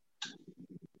Bear.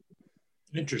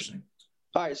 Interesting.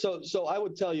 All right, so I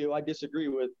would tell you I disagree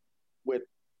with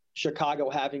Chicago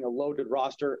having a loaded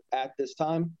roster at this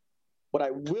time. What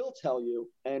I will tell you,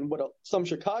 and what some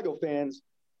Chicago fans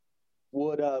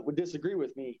would disagree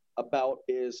with me about,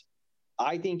 is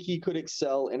I think he could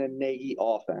excel in a Nagy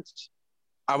offense.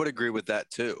 I would agree with that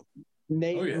too.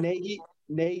 Nagy,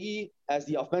 as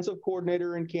the offensive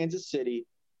coordinator in Kansas City,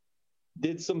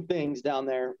 did some things down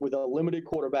there with a limited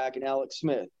quarterback in Alex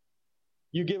Smith.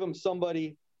 You give him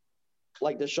somebody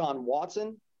like Deshaun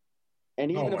Watson,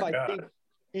 and even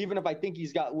if I think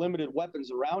he's got limited weapons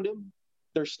around him,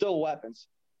 they're still weapons.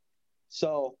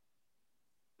 So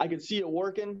I could see it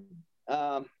working.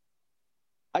 I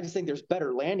just think there's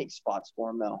better landing spots for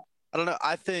him, though. I don't know.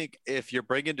 I think if you're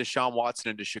bringing Deshaun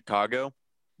Watson into Chicago,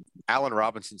 Allen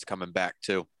Robinson's coming back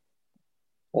too.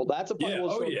 Well, that's a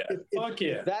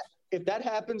If that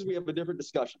happens, we have a different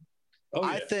discussion.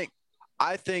 I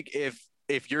think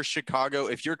if you're Chicago,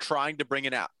 if you're trying to bring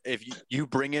it out, if you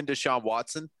bring in Deshaun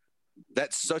Watson,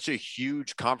 that's such a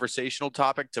huge conversational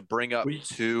topic to bring up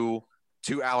to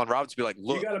Allen Robinson. Be like,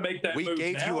 look, you got to make that. We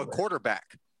gave you a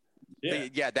quarterback.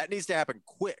 Yeah, that needs to happen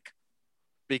quick,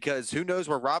 because who knows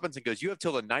where Robinson goes. You have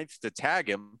till the 9th to tag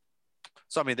him.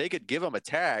 So, I mean, they could give him a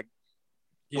tag,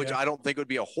 which I don't think would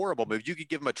be a horrible move. You could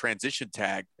give him a transition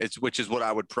tag, which is what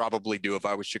I would probably do if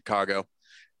I was Chicago,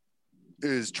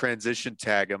 is transition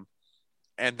tag him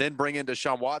and then bring in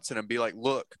Deshaun Watson and be like,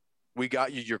 look, we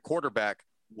got you your quarterback.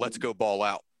 Let's go ball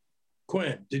out.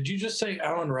 Quinn, did you just say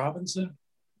Allen Robinson?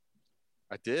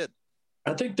 I did.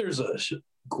 I think there's a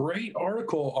great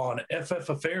article on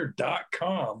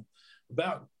ffaffair.com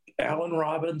about Allen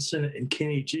Robinson and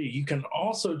Kenny G. You can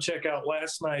also check out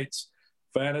last night's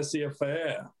Fantasy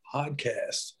Affair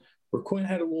podcast, where Quinn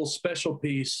had a little special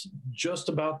piece just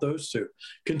about those two.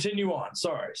 Continue on.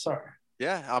 Sorry.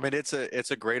 Yeah, I mean, it's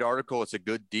a great article. It's a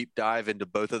good deep dive into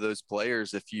both of those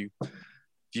players. If you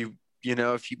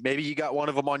maybe you got one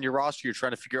of them on your roster, you're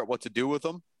trying to figure out what to do with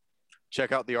them,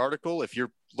 check out the article. If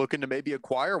you're looking to maybe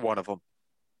acquire one of them,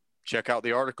 check out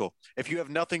the article. If you have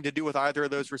nothing to do with either of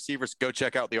those receivers, go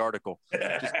check out the article.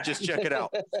 Just check it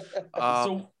out.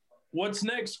 So what's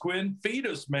next, Quinn? Feed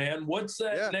us, man. What's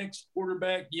that next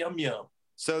quarterback yum?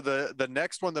 So the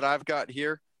next one that I've got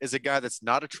here is a guy that's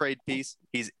not a trade piece.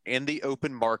 He's in the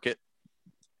open market,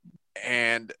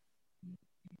 and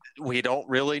we don't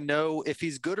really know if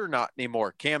he's good or not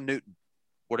anymore. Cam Newton.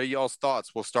 What are y'all's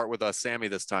thoughts? We'll start with Sammy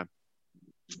this time.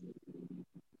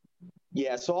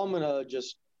 Yeah, so I'm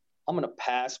gonna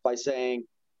pass by saying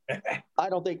I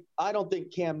don't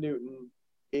think Cam Newton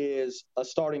is a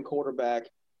starting quarterback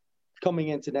coming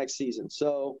into next season.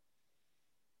 So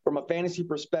from a fantasy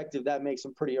perspective, that makes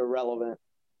him pretty irrelevant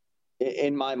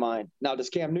in my mind. Now, does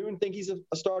Cam Newton think he's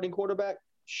a starting quarterback?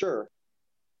 Sure.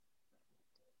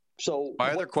 So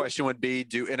my other question would be,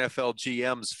 do NFL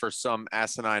GMs for some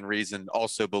asinine reason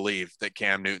also believe that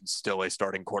Cam Newton's still a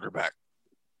starting quarterback?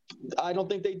 I don't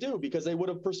think they do, because they would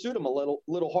have pursued him a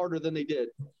little harder than they did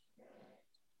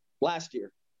last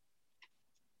year.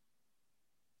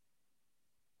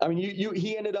 I mean,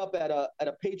 he ended up at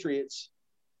a Patriots,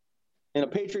 in a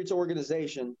Patriots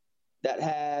organization that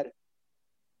had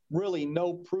really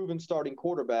no proven starting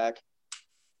quarterback.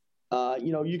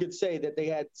 You could say that they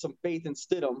had some faith in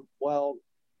Stidham. Well,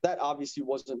 that obviously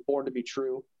wasn't born to be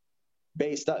true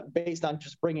based on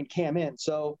just bringing Cam in.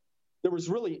 So there was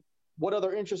really, what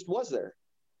other interest was there?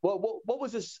 Well, what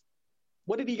was this?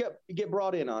 What did he get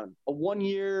brought in on? A 1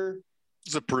 year?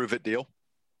 It's a prove it deal.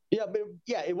 Yeah,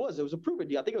 it was. It was a prove it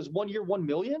deal. I think it was 1 year, $1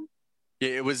 million. Yeah,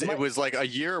 it was like a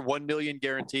year, $1 million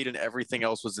guaranteed, and everything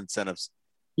else was incentives.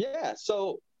 Yeah,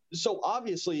 so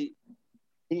obviously,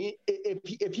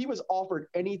 if he was offered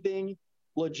anything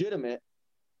legitimate,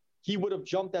 he would have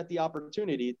jumped at the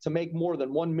opportunity to make more than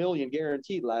 $1 million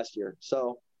guaranteed last year.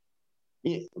 So,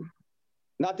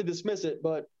 not to dismiss it,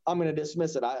 but I'm going to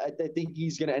dismiss it. I think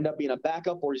he's going to end up being a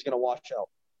backup, or he's going to wash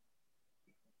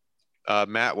out.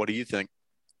 Matt, what do you think?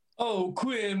 Oh,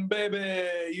 Quinn,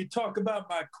 baby, you talk about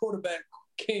my quarterback,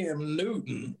 Cam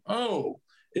Newton. Oh,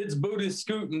 it's booty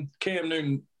scooting Cam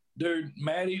Newton. Dude,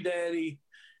 Matty Daddy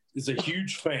is a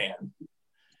huge fan.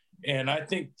 And I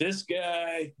think this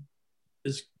guy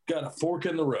has got a fork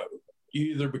in the road.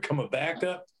 You either become a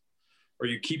backup or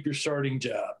you keep your starting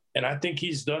job. And I think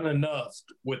he's done enough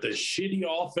with the shitty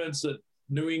offense that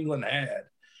New England had.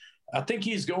 I think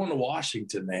he's going to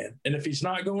Washington, man. And if he's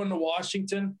not going to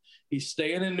Washington, he's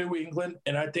staying in New England.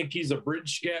 And I think he's a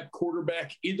bridge gap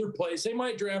quarterback either place. They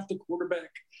might draft a quarterback,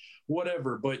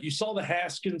 whatever. But you saw the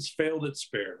Haskins failed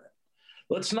experiment.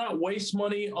 Let's not waste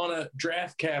money on a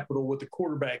draft capital with the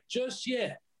quarterback just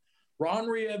yet. Ron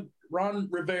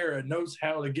Rivera knows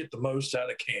how to get the most out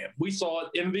of Cam. We saw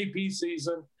it, MVP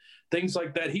season, things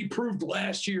like that. He proved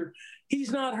last year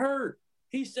he's not hurt.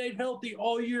 He stayed healthy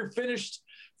all year, finished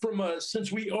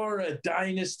since we are a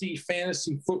dynasty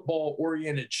fantasy football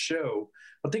oriented show.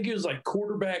 I think he was like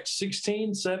quarterback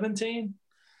 16, 17.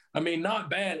 I mean,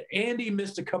 not bad. And he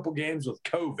missed a couple games with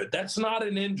COVID. That's not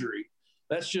an injury.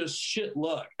 That's just shit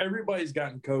luck. Everybody's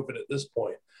gotten COVID at this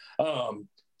point.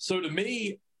 So to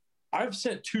me, I've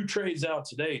sent 2 trades out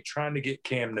today trying to get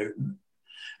Cam Newton.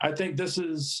 I think this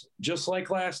is just like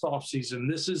last offseason.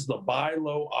 This is the buy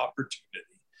low opportunity.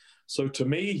 So to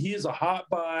me, he is a hot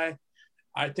buy.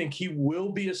 I think he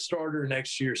will be a starter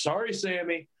next year. Sorry,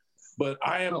 Sammy, but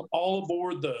I am all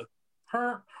aboard the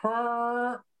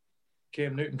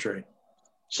Cam Newton train.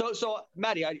 So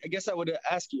Maddie, I guess I would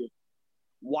ask you,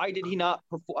 why did he not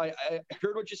perform? I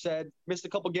heard what you said. Missed a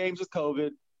couple games with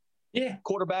COVID. Yeah.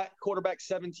 Quarterback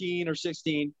 17 or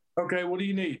 16. Okay, what do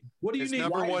you need? What do you His need?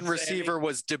 number one receiver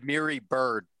was Demiri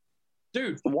Bird.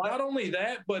 Dude, not only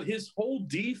that, but his whole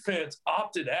defense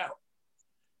opted out.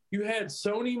 You had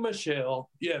Sony Michel,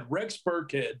 you had Rex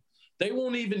Burkhead. They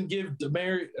won't even give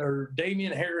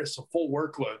Damian Harris a full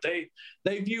workload.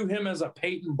 They view him as a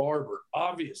Peyton Barber,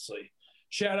 obviously.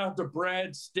 Shout out to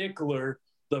Brad Stickler,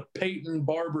 the Peyton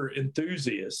Barber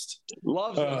enthusiast.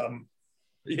 Loves him.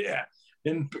 Yeah.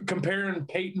 And comparing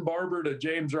Peyton Barber to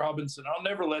James Robinson, I'll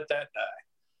never let that die.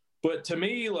 But to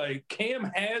me, like,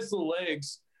 Cam has the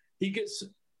legs. He gets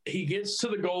to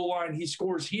the goal line. He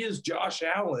scores. He is Josh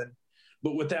Allen,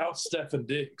 but without Stefon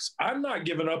Diggs. I'm not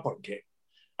giving up on Cam.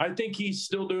 I think he's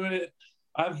still doing it.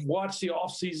 I've watched the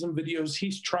offseason videos.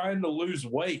 He's trying to lose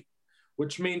weight,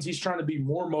 which means he's trying to be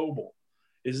more mobile.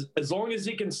 As long as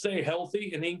he can stay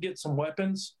healthy and he can get some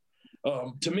weapons,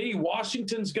 to me,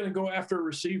 Washington's going to go after a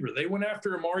receiver. They went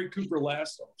after Amari Cooper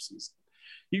last offseason.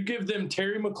 You give them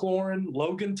Terry McLaurin,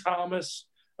 Logan Thomas,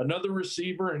 another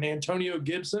receiver, and Antonio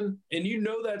Gibson, and you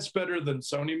know that's better than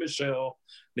Sony Michel,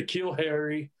 N'Keal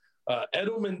Harry.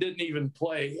 Edelman didn't even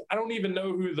play. I don't even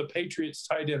know who the Patriots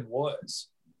tight end was.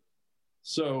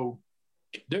 So,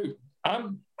 dude,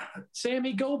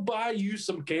 Sammy, go buy you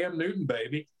some Cam Newton,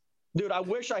 baby. Dude, I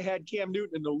wish I had Cam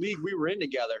Newton in the league we were in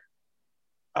together.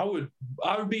 I would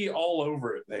be all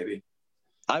over it, baby.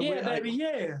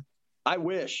 Yeah. I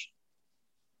wish.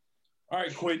 All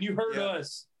right, Quinn, you heard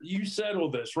us. You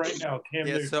settle this right now, Cam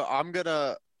Newton. So I'm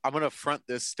gonna front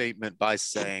this statement by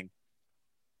saying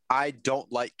I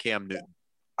don't like Cam Newton.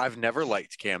 I've never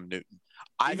liked Cam Newton.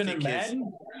 Even in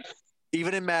Madden?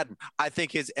 Even in Madden, I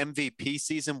think his MVP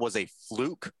season was a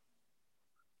fluke.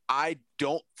 I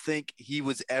don't think he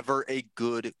was ever a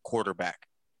good quarterback.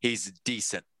 He's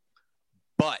decent.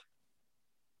 But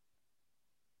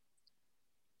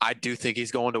I do think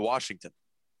he's going to Washington.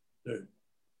 Dude.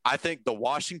 I think the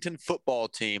Washington football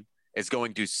team is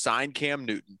going to sign Cam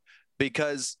Newton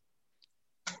because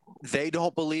they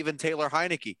don't believe in Taylor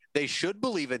Heineke. They should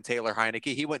believe in Taylor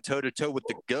Heineke. He went toe-to-toe with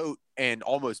the GOAT and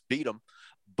almost beat him.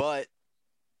 But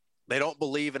they don't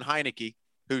believe in Heineke,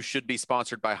 who should be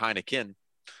sponsored by Heineken.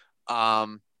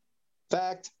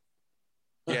 Fact.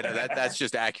 Yeah, no, that's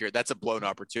just accurate. That's a blown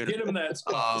opportunity. Get him that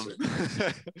sponsor.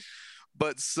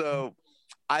 But so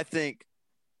I think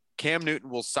Cam Newton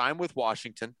will sign with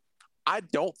Washington. I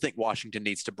don't think Washington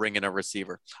needs to bring in a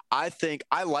receiver. I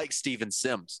like Steven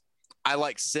Sims. I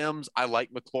like Sims. I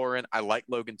like McLaurin. I like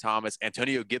Logan Thomas.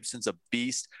 Antonio Gibson's a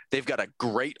beast. They've got a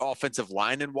great offensive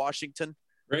line in Washington.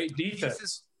 Great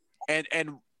defense. And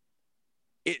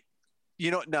it,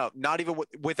 no, not even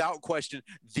without question,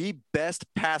 the best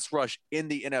pass rush in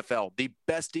the NFL, the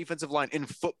best defensive line in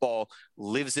football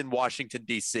lives in Washington,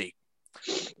 D.C.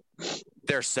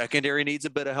 Their secondary needs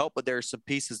a bit of help, but there are some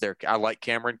pieces there. I like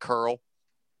Cameron Curl.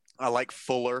 I like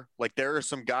Fuller. Like, there are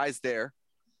some guys there.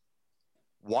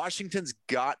 Washington's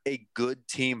got a good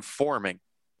team forming.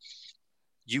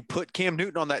 You put Cam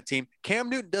Newton on that team. Cam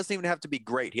Newton doesn't even have to be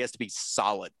great. He has to be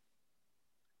solid.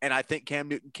 And I think Cam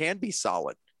Newton can be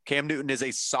solid. Cam Newton is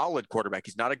a solid quarterback.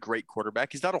 He's not a great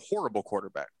quarterback. He's not a horrible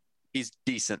quarterback. He's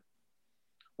decent.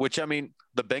 Which, I mean,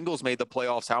 the Bengals made the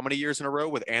playoffs how many years in a row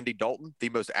with Andy Dalton, the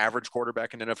most average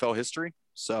quarterback in NFL history?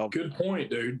 So good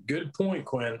point, dude. Good point,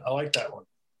 Quinn. I like that one.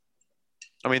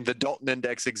 I mean, the Dalton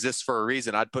Index exists for a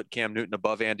reason. I'd put Cam Newton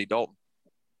above Andy Dalton.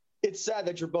 It's sad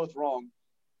that you're both wrong.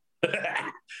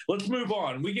 Let's move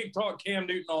on. We can talk Cam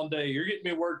Newton all day. You're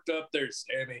getting me worked up there,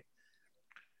 Sammy.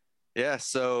 Yeah,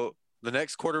 so the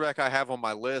next quarterback I have on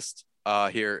my list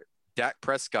here, Dak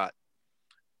Prescott.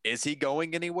 Is he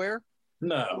going anywhere?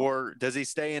 No. Or does he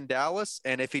stay in Dallas?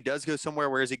 And if he does go somewhere,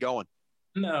 where is he going?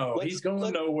 No, he's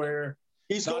going nowhere.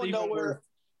 He's going nowhere.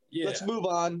 Yeah. Let's move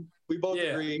on. We both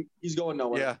agree he's going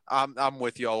nowhere. Yeah, I'm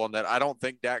with you all on that. I don't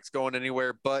think Dak's going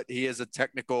anywhere, but he is a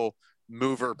technical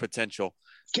mover potential.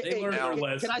 Can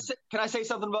I say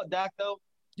something about Dak, though?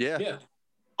 Yeah.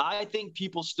 I think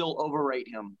people still overrate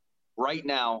him right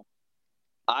now.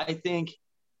 I think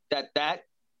that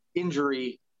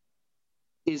injury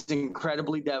is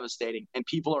incredibly devastating, and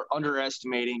people are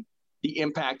underestimating the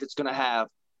impact it's going to have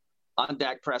on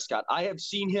Dak Prescott. I have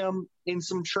seen him in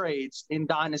some trades in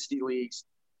dynasty leagues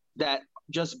that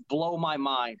just blow my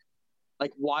mind.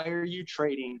 Like, why are you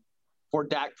trading for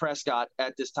Dak Prescott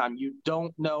at this time? You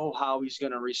don't know how he's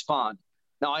going to respond.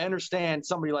 Now, I understand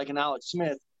somebody like an Alex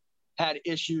Smith had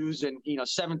issues and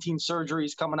 17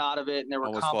 surgeries coming out of it, and there were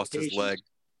almost lost his leg.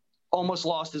 Almost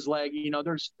lost his leg.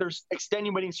 There's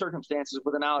extenuating circumstances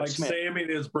with an Alex Smith. Like Sammy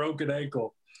and his broken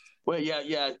ankle. Well,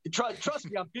 yeah. Trust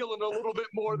me, I'm feeling a little bit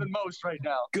more than most right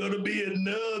now. Gonna be a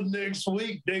nub next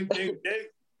week. Ding.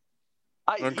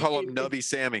 I'm gonna call him Nubby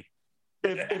Sammy.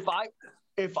 If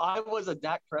I was a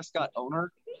Dak Prescott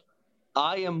owner,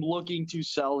 I am looking to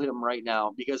sell him right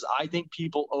now because I think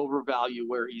people overvalue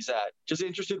where he's at. Just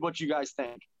interested what you guys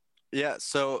think. Yeah,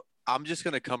 so I'm just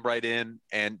going to come right in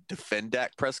and defend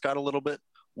Dak Prescott a little bit.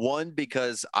 One,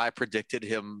 because I predicted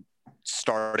him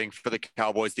starting for the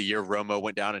Cowboys the year Romo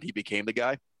went down and he became the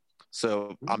guy.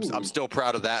 So I'm still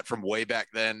proud of that from way back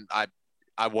then.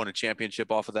 I won a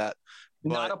championship off of that.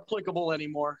 Not applicable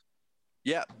anymore.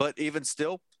 Yeah, but even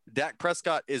still, Dak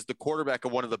Prescott is the quarterback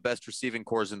of one of the best receiving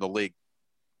corps in the league.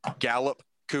 Gallup,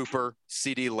 Cooper,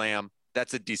 CeeDee Lamb.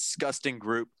 That's a disgusting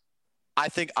group. I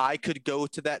think I could go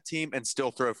to that team and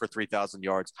still throw for 3,000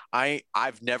 yards.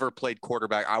 I've never played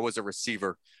quarterback. I was a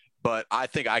receiver, but I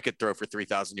think I could throw for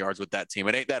 3,000 yards with that team.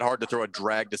 It ain't that hard to throw a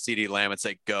drag to CeeDee Lamb and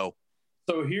say, go.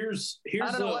 So here's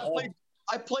I don't know.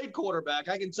 I played quarterback.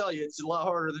 I can tell you it's a lot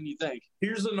harder than you think.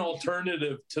 Here's an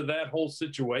alternative to that whole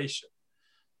situation.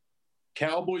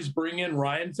 Cowboys bring in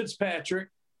Ryan Fitzpatrick.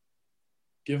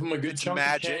 Give him a good chunk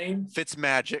of change.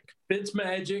 Fitzmagic.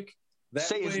 That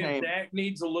Say his name. If Dak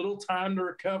needs a little time to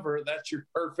recover, that's your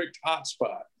perfect hot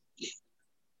spot.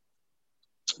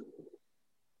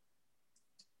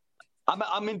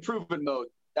 I'm in improvement mode.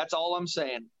 That's all I'm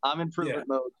saying. I'm in improvement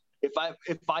mode. If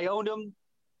I owned him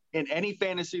in any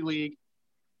fantasy league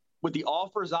with the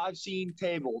offers I've seen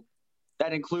tabled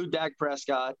that include Dak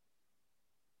Prescott,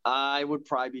 I would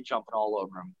probably be jumping all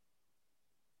over him.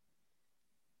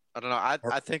 I don't know.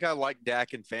 I think I like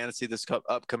Dak in fantasy this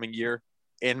upcoming year.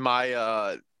 In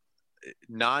my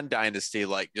non-dynasty,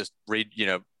 like just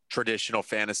traditional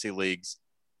fantasy leagues,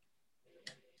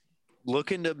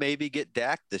 looking to maybe get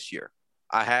Dak this year.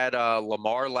 I had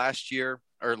Lamar last year,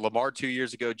 or Lamar 2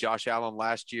 years ago, Josh Allen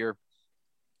last year.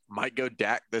 Might go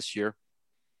Dak this year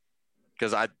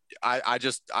because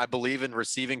I believe in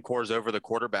receiving cores over the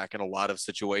quarterback in a lot of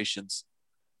situations,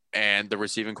 and the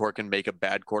receiving core can make a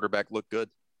bad quarterback look good.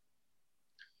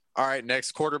 All right,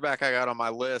 next quarterback I got on my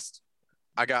list,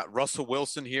 I got Russell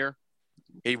Wilson here.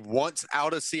 He wants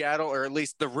out of Seattle, or at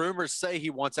least the rumors say he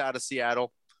wants out of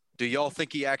Seattle. Do y'all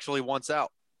think he actually wants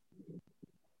out?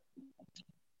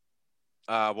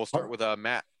 We'll start with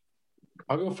Matt.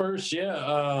 I'll go first.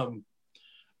 Yeah.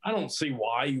 I don't see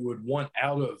why you would want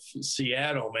out of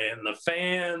Seattle, man. The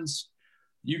fans,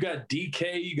 you got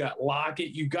DK, you got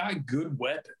Lockett, you got good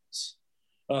weapons.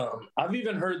 I've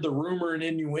even heard the rumor and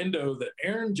innuendo that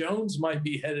Aaron Jones might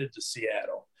be headed to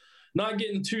Seattle. Not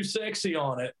getting too sexy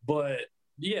on it, but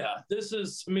yeah, this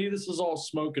is all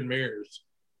smoke and mirrors.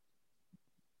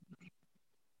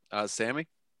 Sammy?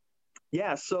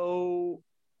 Yeah, so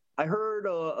I heard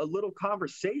a little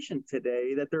conversation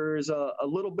today that there's a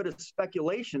little bit of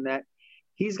speculation that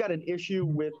he's got an issue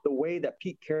with the way that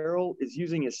Pete Carroll is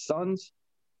using his sons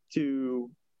to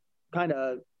kind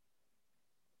of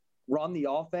run the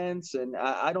offense. And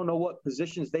I don't know what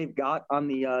positions they've got on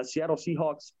the Seattle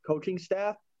Seahawks coaching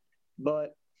staff,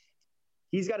 but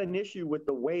he's got an issue with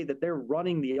the way that they're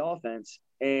running the offense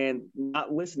and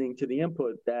not listening to the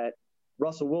input that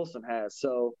Russell Wilson has.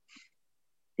 So,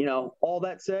 all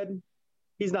that said,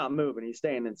 he's not moving. He's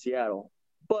staying in Seattle.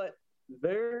 But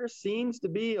there seems to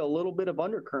be a little bit of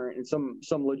undercurrent and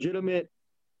some legitimate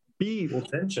beef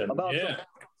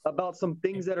about some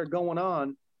things that are going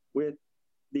on with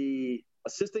the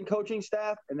assistant coaching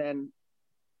staff, and then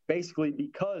basically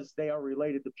because they are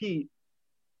related to Pete,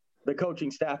 the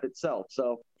coaching staff itself.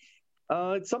 So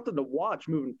it's something to watch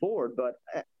moving forward, but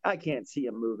I can't see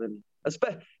him moving,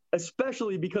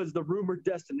 especially because the rumored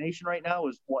destination right now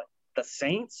is the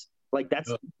Saints. Like that's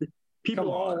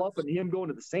people all up and him going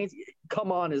to the Saints.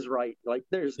 Come on is right. Like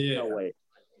there's no way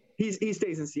he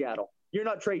stays in Seattle. You're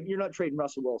not trading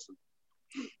Russell Wilson.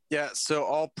 Yeah, so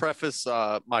I'll preface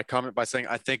my comment by saying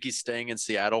I think he's staying in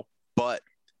Seattle, but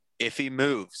if he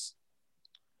moves,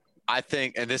 I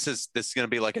think, and this is going to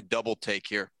be like a double take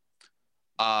here.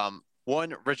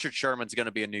 One, Richard Sherman's going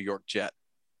to be a New York Jet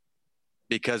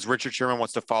because Richard Sherman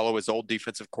wants to follow his old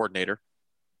defensive coordinator,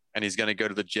 and he's going to go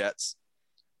to the Jets.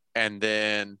 And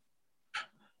then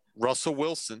Russell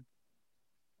Wilson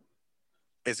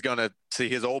is going to see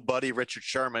his old buddy Richard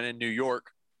Sherman in New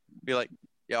York, be like,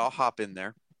 yeah, I'll hop in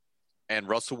there. And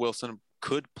Russell Wilson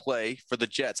could play for the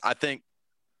Jets. I think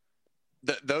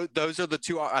those are the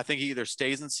two. I think he either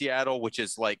stays in Seattle, which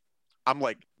is like, I'm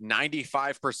like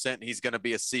 95% he's going to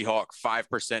be a Seahawk,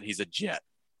 5% he's a Jet.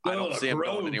 I don't see him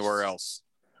going gross. anywhere else.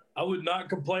 I would not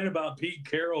complain about Pete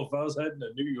Carroll if I was heading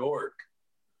to New York.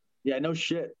 Yeah, no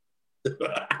shit.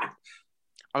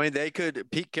 I mean,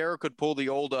 Pete Carroll could pull the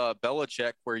old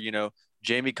Belichick where,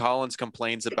 Jamie Collins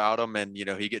complains about him and,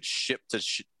 he gets shipped to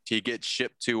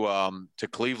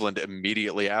Cleveland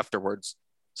immediately afterwards.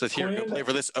 So here, go play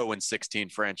for this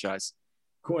 0-16 franchise.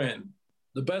 Quinn,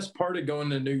 the best part of going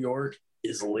to New York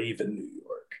is leaving New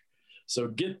York. So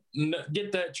get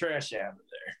that trash out of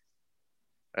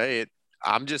there. Hey,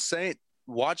 I'm just saying,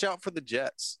 watch out for the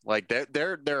Jets. Like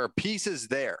there are pieces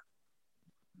there.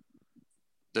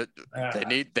 They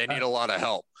need a lot of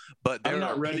help, but I'm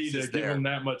not ready to give them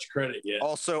that much credit yet.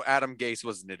 Also, Adam Gase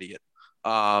was an idiot.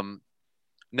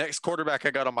 Next quarterback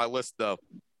I got on my list, though,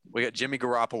 we got Jimmy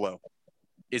Garoppolo.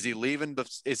 Is he leaving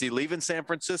San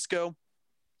Francisco?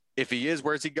 If he is,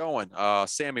 where's he going?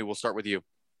 Sammy, we'll start with you.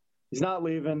 He's not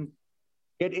leaving.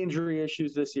 He had injury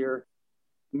issues this year,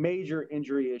 major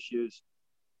injury issues,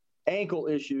 ankle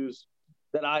issues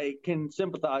that I can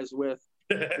sympathize with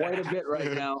quite a bit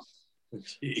right now.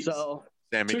 Jeez. So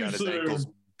Sammy got his ankles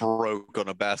broke on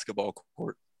a basketball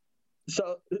court.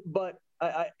 So, but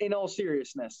I in all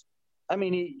seriousness, I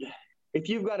mean, if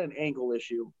you've got an ankle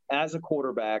issue as a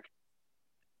quarterback,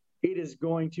 it is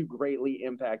going to greatly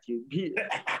impact you.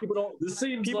 People don't. This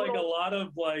seems like a lot of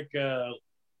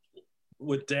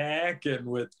with Dak and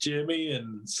with Jimmy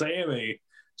and Sammy.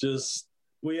 Just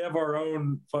we have our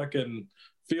own fucking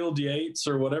Field Yates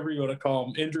or whatever you want to call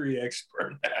him, injury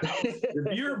expert now.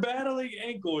 If you're battling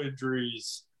ankle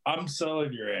injuries, I'm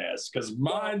selling your ass because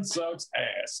mine sucks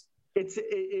ass.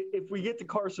 If we get to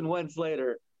Carson Wentz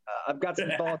later, I've got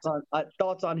some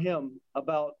thoughts on him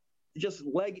about just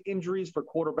leg injuries for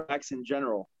quarterbacks in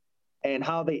general and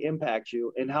how they impact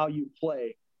you and how you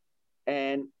play.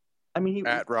 And I mean,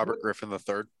 Robert Griffin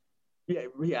III.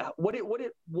 Yeah. What did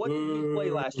he play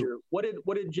last year? What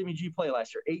did Jimmy G play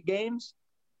last year? 8 games?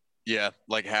 Yeah,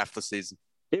 like half the season.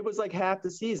 It was like half the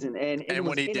season, and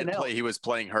when he did play, he was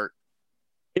playing hurt.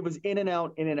 It was in and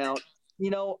out, in and out.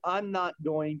 I'm not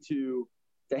going to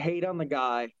hate on the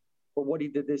guy for what he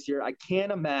did this year. I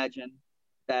can't imagine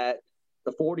that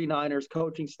the 49ers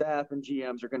coaching staff and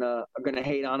GMs are gonna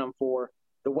hate on him for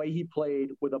the way he played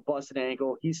with a busted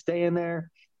ankle. He's staying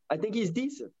there. I think he's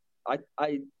decent.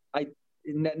 And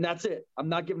that's it. I'm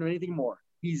not giving him anything more.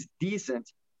 He's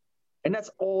decent. And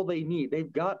that's all they need.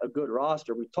 They've got a good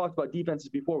roster. We've talked about defenses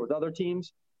before with other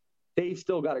teams. They've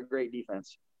still got a great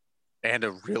defense. And a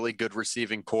really good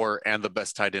receiving core and the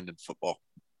best tight end in football.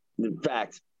 In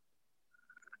fact.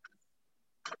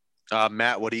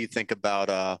 Matt, what do you think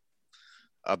about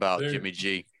Jimmy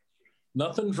G?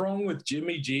 Nothing's wrong with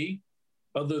Jimmy G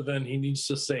other than he needs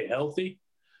to stay healthy.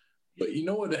 But you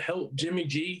know what to help Jimmy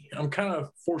G? I'm kind of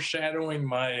foreshadowing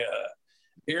my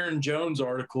Aaron Jones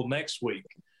article next week.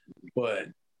 But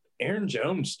Aaron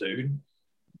Jones, dude,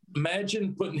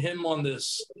 imagine putting him on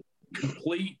this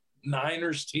complete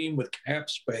Niners team with cap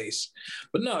space.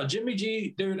 But no, Jimmy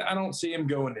G, dude, I don't see him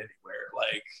going anywhere.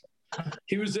 Like,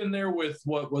 he was in there with,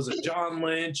 what was it, John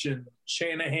Lynch and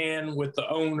Shanahan with the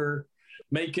owner,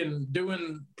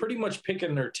 doing pretty much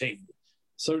picking their team.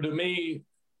 So to me,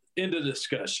 end of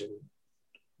discussion.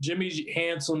 Jimmy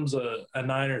Handsome's a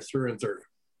Niner through and through.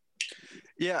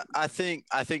 Yeah, I think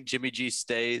Jimmy G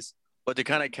stays. But to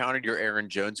kind of counter your Aaron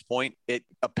Jones point, it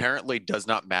apparently does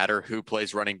not matter who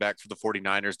plays running back for the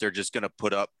 49ers. They're just going to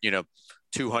put up,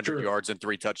 200 yards and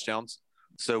 3 touchdowns.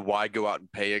 So why go out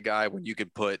and pay a guy when you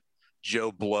could put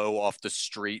Joe Blow off the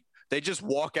street? They just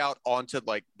walk out onto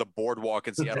like the boardwalk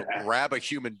in Seattle, grab a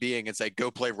human being and say,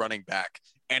 go play running back.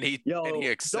 And he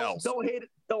excels.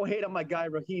 Don't hate on my guy,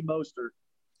 Raheem Mostert.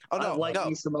 Oh, no,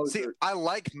 Me some Mostert. See, I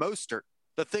like Mostert.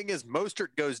 The thing is,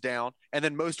 Mostert goes down, and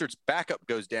then Mostert's backup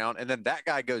goes down, and then that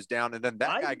guy goes down, and then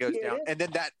that guy goes down, and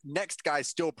then that next guy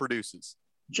still produces.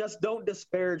 Just don't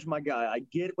disparage my guy. I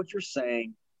get what you're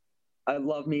saying. I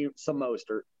love me some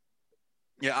Mostert.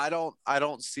 Yeah, I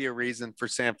don't see a reason for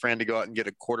San Fran to go out and get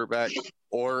a quarterback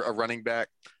or a running back.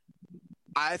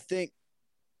 I think,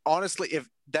 honestly, if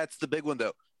that's the big one,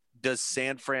 though, does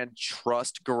San Fran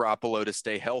trust Garoppolo to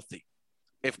stay healthy?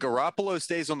 If Garoppolo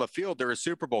stays on the field, they're a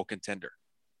Super Bowl contender.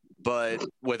 But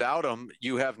without him,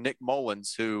 you have Nick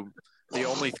Mullins, who the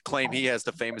only claim he has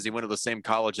to fame is he went to the same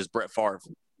college as Brett Favre.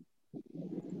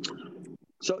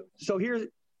 So here's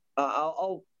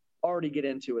I'll already get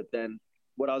into it then,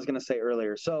 what I was going to say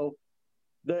earlier. So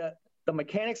the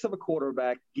mechanics of a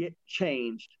quarterback get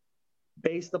changed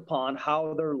based upon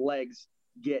how their legs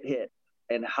get hit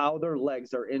and how their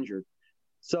legs are injured.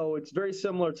 So it's very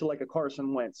similar to like a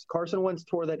Carson Wentz. Carson Wentz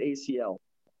tore that ACL.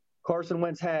 Carson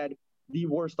Wentz had the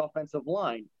worst offensive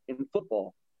line in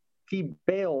football. he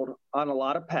bailed on a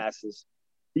lot of passes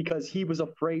because he was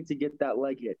afraid to get that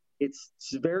leg hit. It's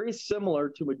very similar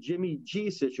to a Jimmy G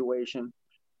situation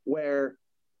where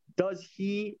does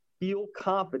he feel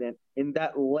confident in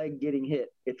that leg getting hit?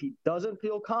 If he doesn't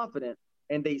feel confident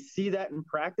and they see that in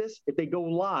practice, if they go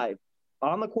live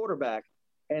on the quarterback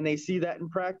and they see that in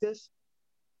practice,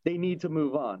 they need to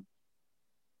move on.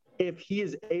 If he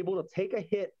is able to take a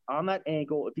hit on that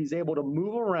ankle, if he's able to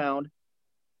move around,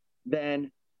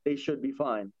 then they should be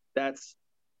fine. That's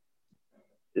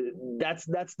the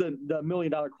 $1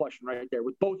 million question right there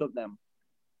with both of them.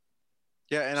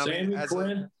 Yeah, and I mean,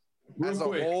 as a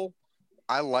whole,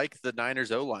 I like the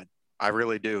Niners O-line. I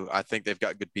really do. I think they've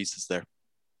got good pieces there.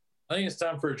 I think it's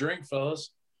time for a drink,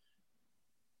 fellas.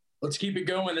 Let's keep it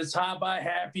going. It's Hot by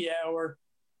Happy Hour.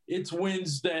 It's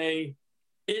Wednesday.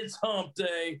 It's hump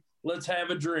day. Let's have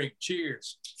a drink.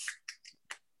 Cheers.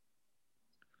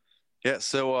 Yeah,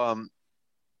 so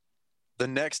the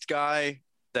next guy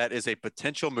that is a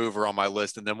potential mover on my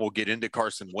list, and then we'll get into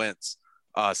Carson Wentz,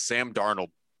 Sam Darnold.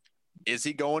 Is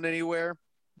he going anywhere?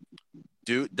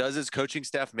 Does his coaching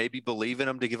staff maybe believe in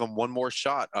him to give him one more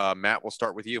shot? Matt, we'll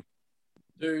start with you.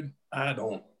 Dude, I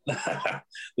don't.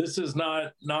 This is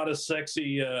not a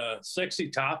sexy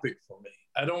topic for me.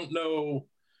 I don't know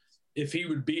if he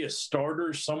would be a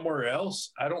starter somewhere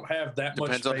else. I don't have that much.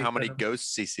 Depends on how many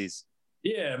ghosts he sees.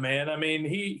 Yeah, man. I mean,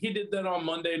 he did that on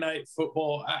Monday Night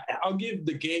Football. I'll give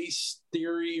the Gase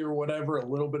theory or whatever a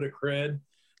little bit of cred,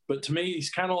 but to me, he's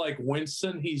kind of like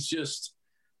Winston. He's just,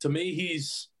 to me,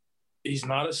 he's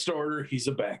not a starter. He's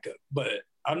a backup. But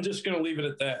I'm just going to leave it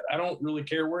at that. I don't really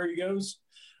care where he goes.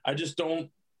 I just don't,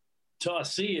 till I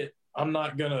see it, I'm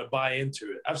not going to buy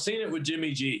into it. I've seen it with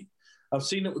Jimmy G. I've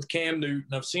seen it with Cam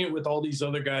Newton. I've seen it with all these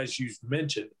other guys you've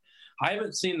mentioned. I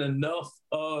haven't seen enough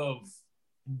of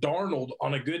Darnold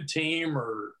on a good team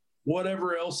or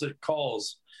whatever else it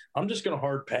calls. I'm just going to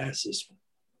hard pass this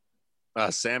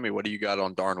one. Sammy, what do you got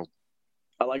on Darnold?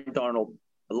 I like Darnold.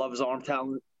 I love his arm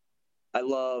talent. I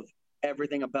love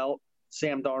everything about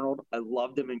Sam Darnold. I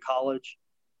loved him in college.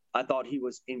 I thought he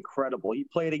was incredible. He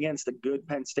played against a good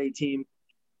Penn State team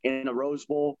in a Rose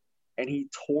Bowl, and he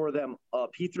tore them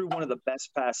up. He threw one of the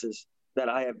best passes that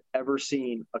I have ever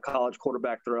seen a college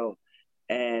quarterback throw.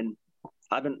 And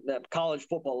college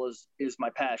football is my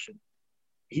passion.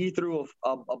 He threw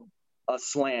a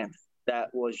slant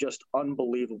that was just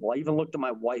unbelievable. I even looked at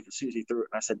my wife as soon as he threw it,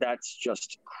 and I said, that's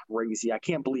just crazy. I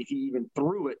can't believe he even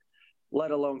threw it,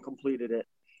 let alone completed it.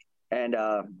 And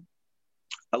I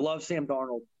love Sam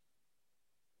Darnold.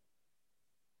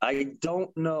 I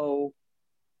don't know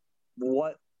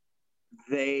what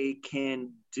they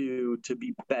can do to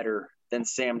be better than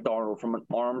Sam Darnold from an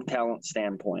arm talent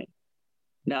standpoint.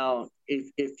 Now,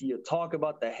 if you talk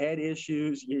about the head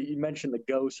issues, you mentioned the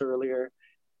ghosts earlier.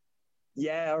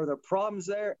 Yeah, are there problems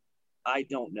there? I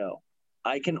don't know.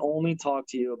 I can only talk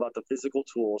to you about the physical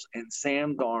tools, and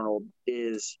Sam Darnold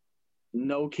is,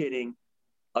 no kidding,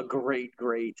 a great,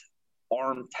 great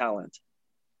arm talent.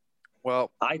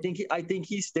 Well, I think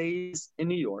he stays in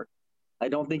New York. I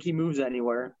don't think he moves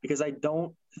anywhere because I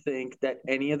don't think that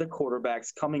any of the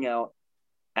quarterbacks coming out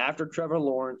after Trevor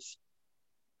Lawrence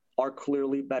are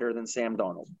clearly better than Sam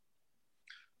Darnold.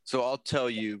 So I'll tell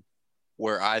you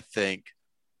where I think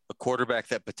a quarterback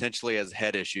that potentially has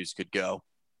head issues could go,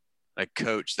 a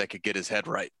coach that could get his head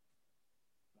right.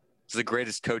 It's the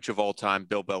greatest coach of all time,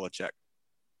 Bill Belichick.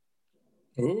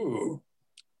 Ooh.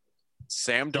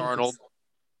 Sam Darnold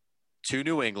to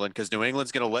New England, because New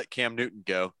England's going to let Cam Newton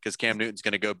go, because Cam Newton's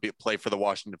going to go play for the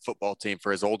Washington football team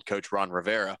for his old coach, Ron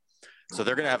Rivera. So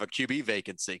they're going to have a QB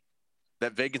vacancy.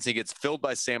 That vacancy gets filled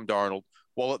by Sam Darnold,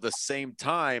 while at the same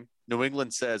time, New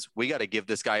England says, we got to give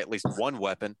this guy at least one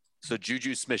weapon. So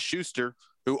Juju Smith-Schuster,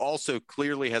 who also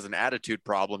clearly has an attitude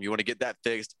problem, you want to get that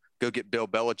fixed, go get Bill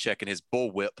Belichick and his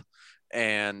bullwhip.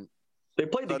 And they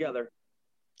played together.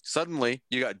 Suddenly,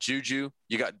 you got Juju,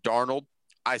 you got Darnold.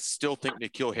 I still think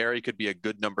N'Keal Harry could be a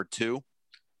good number 2.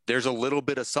 There's a little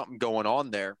bit of something going on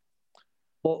there.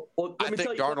 Well I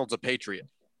think Darnold's a Patriot.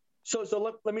 So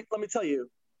let me tell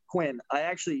you, Quinn,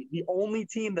 the only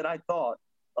team that I thought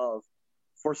of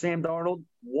for Sam Darnold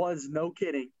was, no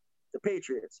kidding, the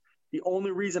Patriots. The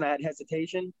only reason I had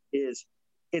hesitation is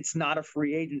it's not a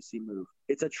free agency move.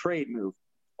 It's a trade move.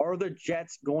 Are the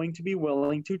Jets going to be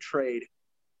willing to trade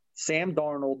Sam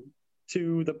Darnold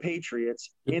to the Patriots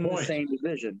in the same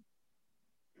division?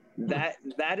 That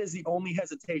is the only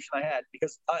hesitation I had,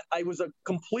 because I was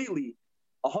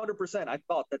 100%. I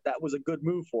thought that was a good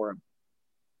move for him.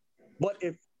 But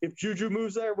if Juju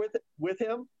moves there with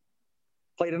him,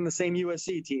 played in the same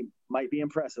USC team, might be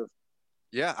impressive.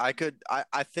 Yeah, I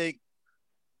think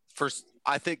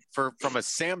I think from a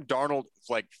Sam Darnold,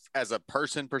 like as a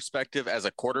person perspective, as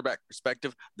a quarterback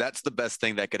perspective, that's the best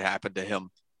thing that could happen to him,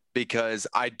 because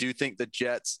I do think the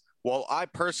Jets, well, I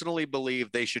personally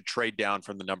believe they should trade down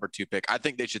from the number 2 pick. I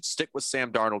think they should stick with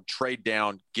Sam Darnold, trade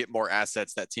down, get more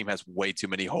assets. That team has way too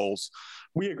many holes.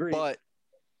 We agree.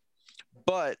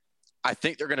 But I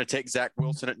think they're going to take Zach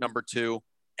Wilson at number 2,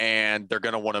 and they're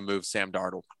going to want to move Sam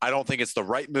Darnold. I don't think it's the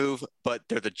right move, but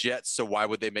they're the Jets, so why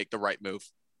would they make the right move?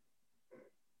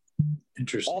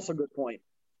 Interesting. Also, good point.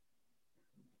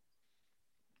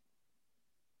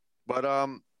 But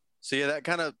so yeah, that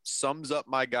kind of sums up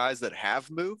my guys that have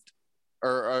moved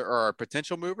or are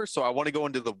potential movers. So I want to go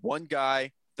into the one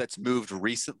guy that's moved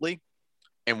recently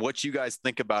and what you guys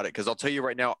think about it, because I'll tell you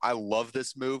right now, I love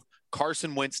this move.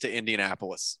 Carson Wentz to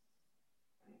Indianapolis.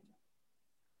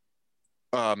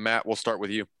 Matt, we'll start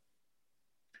with you.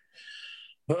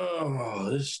 Oh,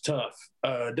 this is tough.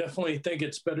 Definitely think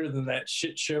it's better than that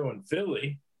shit show in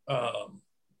Philly.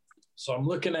 So I'm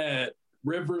looking at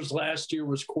Rivers last year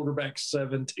was quarterback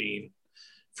 17.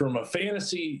 From a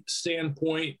fantasy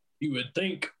standpoint, you would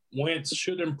think Wentz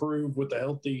should improve with a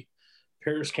healthy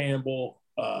Paris Campbell.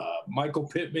 Michael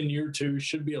Pittman year 2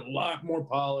 should be a lot more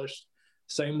polished.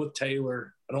 Same with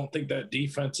Taylor. I don't think that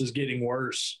defense is getting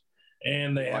worse.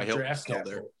 And they have draft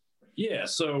capital. Yeah,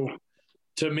 so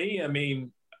to me, I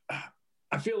mean,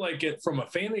 I feel like from a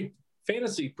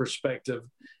fantasy perspective,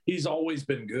 he's always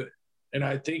been good. And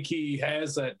I think he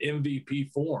has that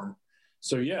MVP form.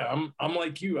 So yeah, I'm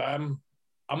like you. I'm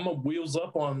a wheels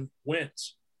up on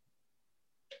Wentz.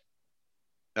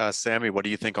 Sammy, what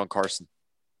do you think on Carson?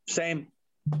 Same.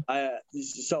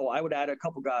 So I would add a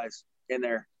couple guys in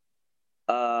there.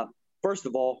 First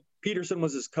of all, Peterson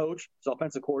was his coach, his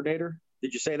offensive coordinator.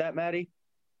 Did you say that, Maddie?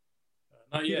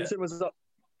 Not yet.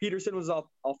 Peterson was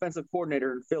offensive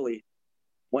coordinator in Philly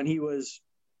when he was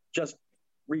just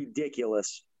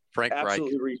ridiculous. Frank Reich.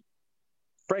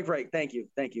 Frank Reich, thank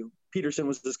you. Peterson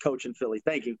was his coach in Philly.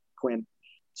 Thank you, Quinn.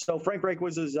 So Frank Reich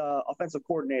was his offensive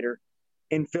coordinator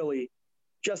in Philly.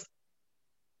 Just,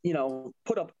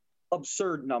 put up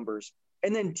absurd numbers.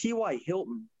 And then T.Y.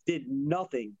 Hilton did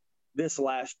nothing this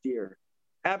last year.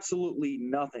 Absolutely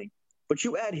nothing. But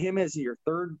you add him as your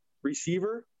third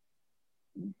receiver,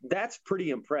 that's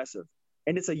pretty impressive.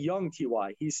 And it's a young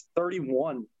T.Y. He's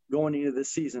 31 going into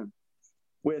this season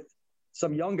with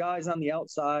some young guys on the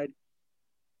outside,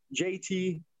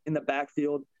 JT in the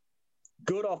backfield,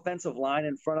 good offensive line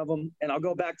in front of him. And I'll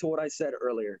go back to what I said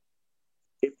earlier.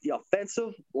 If the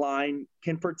offensive line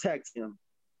can protect him,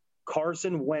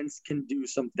 Carson Wentz can do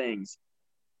some things.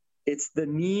 It's the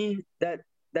knee that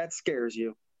scares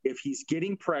you. If he's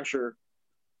getting pressure,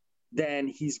 then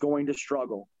he's going to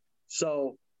struggle.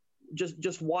 So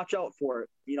just watch out for it.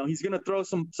 He's going to throw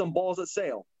some balls that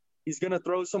sail. He's going to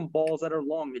throw some balls that are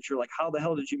long that you're like, how the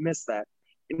hell did you miss that?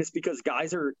 And it's because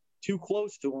guys are too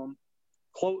close to him,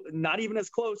 not even as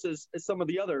close as some of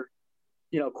the other,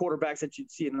 quarterbacks that you'd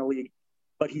see in the league.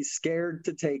 But he's scared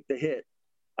to take the hit.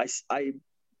 I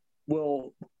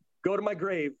will go to my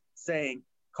grave saying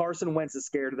Carson Wentz is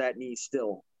scared of that knee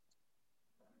still.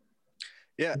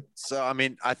 Yeah. So, I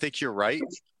mean, I think you're right.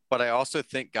 But I also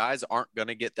think guys aren't going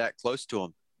to get that close to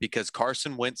him because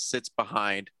Carson Wentz sits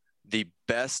behind the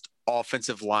best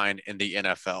offensive line in the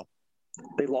NFL.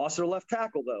 They lost their left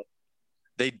tackle, though.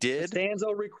 They did.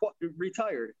 Costanzo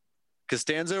retired.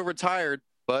 Costanzo retired,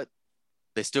 but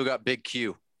they still got Big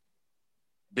Q.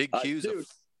 Big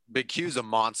Q's a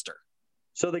monster.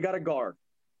 So they got a guard.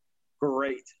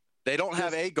 Great. They don't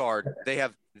have a guard. They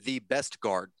have the best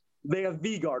guard. They have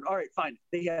the guard. All right, fine.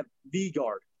 They have the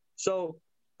guard. So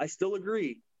I still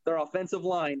agree. Their offensive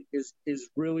line is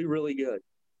really, really good.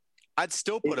 I'd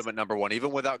still put him at number 1,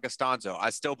 even without Costanzo. I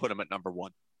still put him at number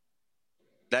 1.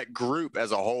 That group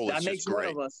as a whole is just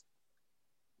great. One of us.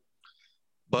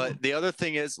 But the other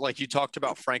thing is, like you talked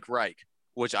about Frank Reich,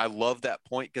 which I love that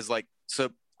point because, so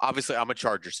obviously I'm a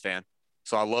Chargers fan.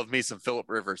 So I love me some Phillip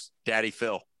Rivers, Daddy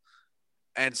Phil.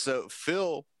 And so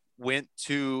Phil went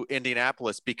to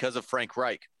Indianapolis because of Frank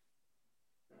Reich.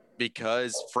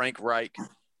 Because Frank Reich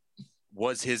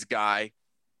was his guy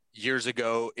years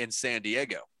ago in San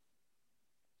Diego.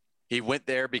 He went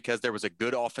there because there was a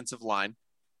good offensive line,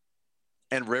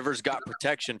 and Rivers got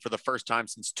protection for the first time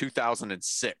since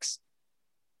 2006.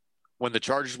 When the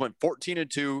Chargers went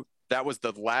 14-2, that was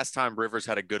the last time Rivers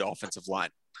had a good offensive line.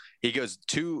 He goes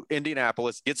to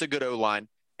Indianapolis, gets a good O-line,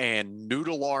 and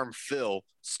noodle arm Phil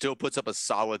still puts up a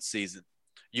solid season.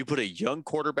 You put a young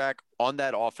quarterback on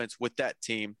that offense with that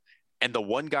team, and the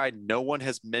one guy no one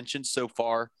has mentioned so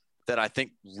far that I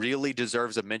think really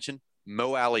deserves a mention,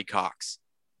 Mo Alley Cox.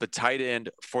 the tight end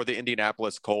for the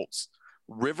Indianapolis Colts.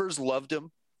 Rivers loved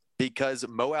him because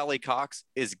Mo Alley Cox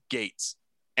is Gates.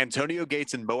 Antonio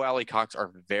Gates and Mo Alley Cox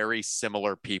are very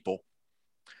similar people.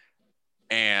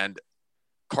 And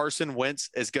Carson Wentz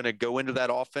is going to go into that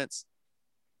offense,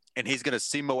 and he's going to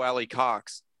see Mo Alley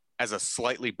Cox as a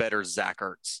slightly better Zach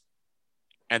Ertz.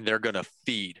 And they're going to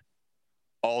feed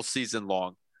all season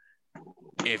long.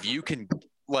 If you can,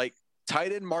 like,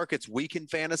 tight end markets weak in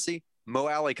fantasy, Mo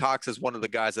Alley Cox is one of the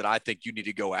guys that I think you need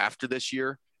to go after this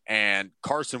year. And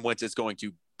Carson Wentz is going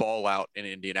to ball out in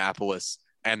Indianapolis,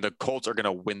 and the Colts are going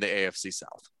to win the AFC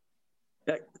South.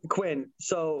 Quinn,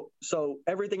 so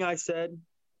everything I said,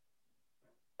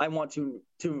 I want to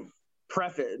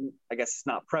preface, I guess it's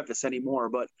not preface anymore,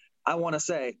 but I want to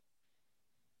say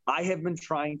I have been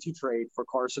trying to trade for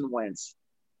Carson Wentz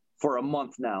for a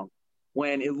month now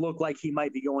when it looked like he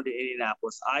might be going to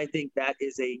Indianapolis. I think that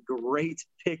is a great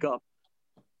pickup.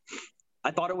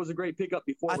 I thought it was a great pickup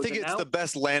before. I think it's the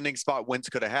best landing spot Wentz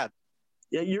could have had.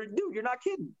 Yeah, you're not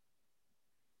kidding.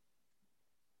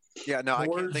 Yeah, no, I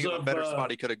can't think of a better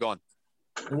spot he could have gone.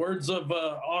 Words of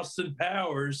Austin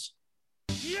Powers.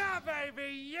 Yeah,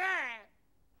 baby, yeah.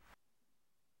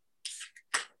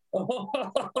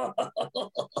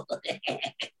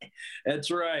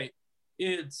 That's right.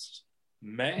 It's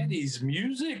Maddie's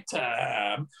music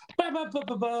time.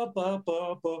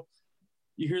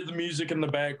 You hear the music in the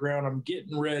background. I'm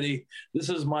getting ready. This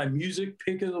is my music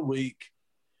pick of the week.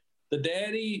 The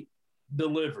Daddy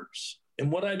delivers.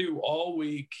 And what I do all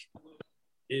week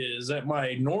is at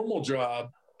my normal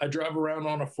job, I drive around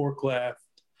on a forklift,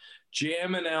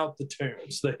 jamming out the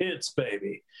tunes, the hits,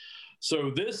 baby. So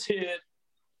this hit,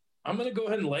 I'm going to go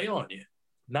ahead and lay on you.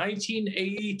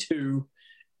 1982,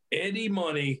 Eddie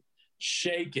Money,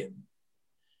 Shakin'.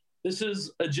 This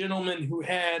is a gentleman who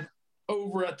had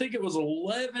over, I think it was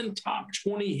 11 top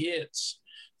 20 hits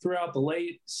throughout the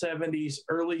late 70s,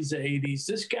 early 80s.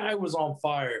 This guy was on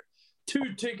fire.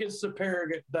 2 Tickets to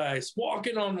Paradise,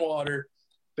 Walking on Water,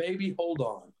 Baby Hold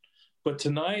On. But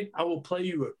tonight, I will play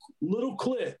you a little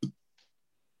clip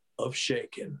of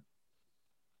Shakin'.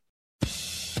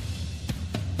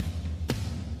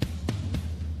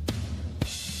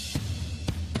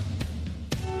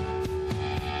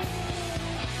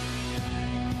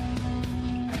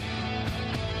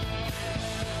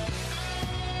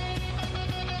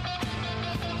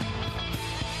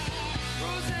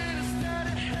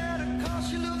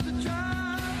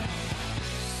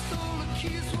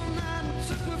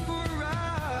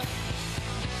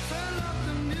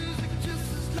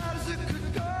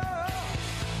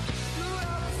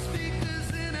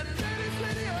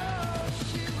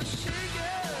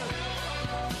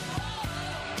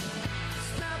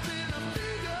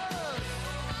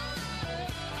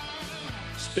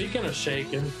 Speaking of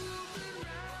shaking,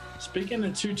 speaking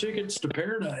of 2 Tickets to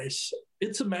Paradise,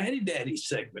 it's a Maddie Daddy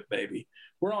segment, baby.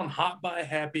 We're on Hot Buy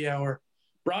Happy Hour,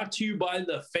 brought to you by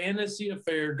the Fantasy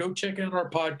Affair. Go check out our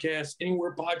podcast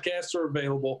anywhere podcasts are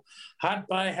available. Hot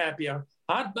Buy Happy Hour.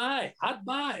 Hot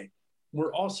Buy.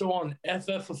 We're also on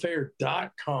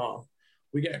ffaffair.com.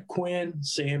 We got Quinn,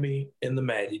 Sammy, and the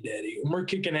Maddie Daddy, and we're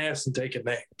kicking ass and taking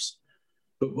names.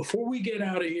 But before we get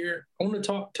out of here, I want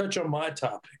to touch on my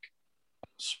topic.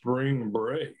 Spring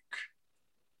break.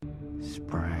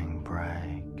 Spring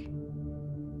break.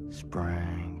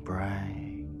 Spring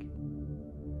break.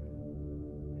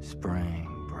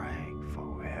 Spring break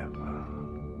forever.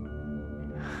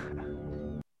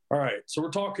 All right, so we're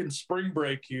talking spring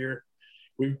break here.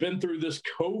 We've been through this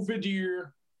COVID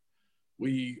year.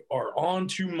 We are on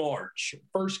to March.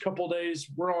 First couple of days,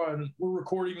 we're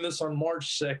recording this on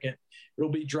March 2nd.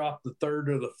 It'll be dropped the 3rd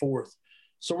or the 4th.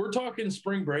 So we're talking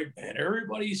spring break, man.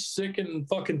 Everybody's sick and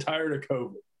fucking tired of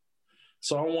COVID.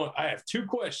 So I have 2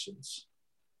 questions.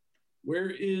 Where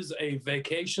is a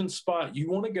vacation spot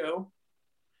you want to go?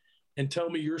 And tell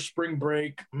me your spring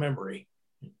break memory.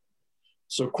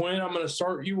 So Quinn, I'm going to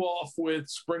start you off with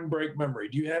spring break memory.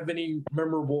 Do you have any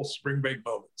memorable spring break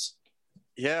moments?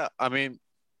 Yeah, I mean,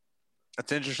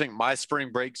 that's interesting. My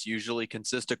spring breaks usually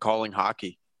consist of calling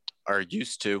hockey, or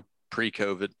used to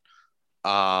pre-COVID.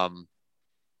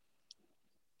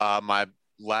 My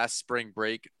last spring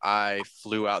break, I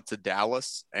flew out to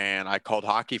Dallas and I called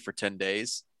hockey for 10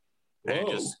 days. Whoa.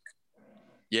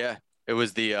 And it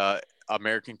was the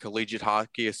American Collegiate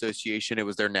Hockey Association. It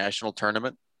was their national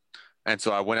tournament. And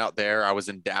so I went out there. I was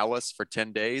in Dallas for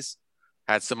 10 days,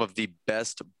 had some of the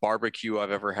best barbecue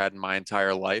I've ever had in my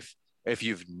entire life. If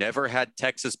you've never had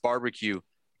Texas barbecue,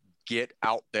 get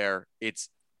out there. It's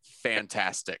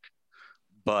fantastic.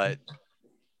 But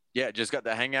yeah, just got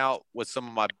to hang out with some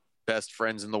of my best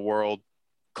friends in the world.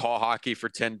 call hockey for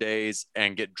 10 days,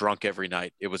 and get drunk every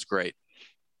night. It was great.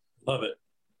 Love it.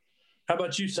 How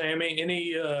about you, Sammy?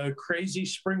 Any crazy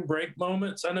spring break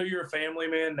moments? I know you're a family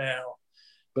man now,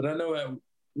 but I know at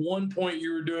one point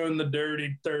you were doing the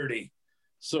dirty 30.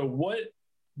 So what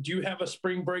do you have a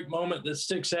spring break moment that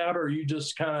sticks out, or you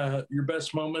just kind of your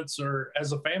best moments are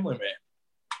as a family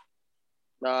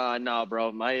man? No,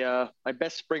 bro. My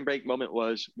best spring break moment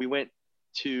was we went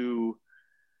to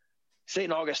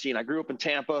St. Augustine. I grew up in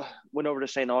Tampa, went over to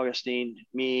St. Augustine.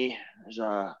 Me, there's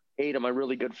 8 of my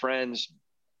really good friends.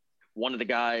 One of the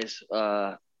guys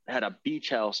had a beach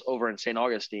house over in St.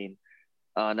 Augustine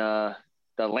on the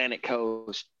Atlantic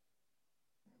coast.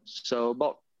 So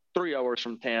about 3 hours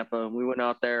from Tampa. We went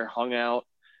out there, hung out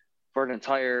for an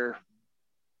entire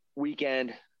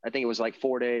weekend. I think it was like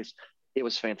 4 days. It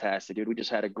was fantastic, dude. We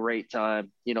just had a great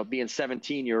time, being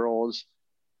 17-year-olds,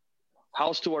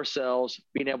 house to ourselves,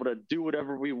 being able to do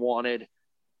whatever we wanted.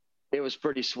 It was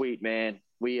pretty sweet, man.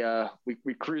 We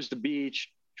cruised the beach,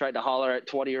 tried to holler at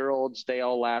 20-year-olds. They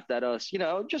all laughed at us,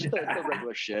 just the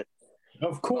regular shit.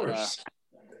 Of course.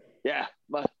 Yeah.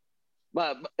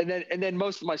 And then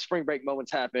most of my spring break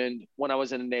moments happened when I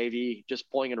was in the Navy, just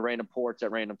pulling in random ports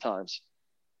at random times.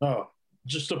 Oh,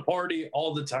 just a party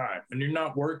all the time. When you're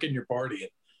not working, you're partying.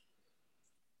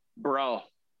 Bro,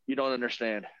 you don't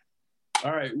understand.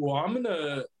 All right. Well,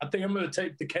 I think I'm gonna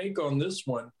take the cake on this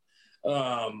one.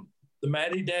 The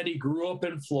Matty Daddy grew up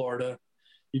in Florida.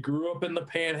 He grew up in the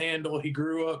Panhandle. He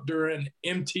grew up during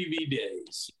MTV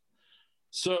days.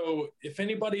 So if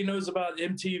anybody knows about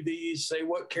MTV, Say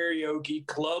What Karaoke,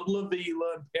 Club La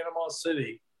Vila in Panama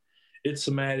City, it's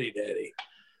the Matty Daddy.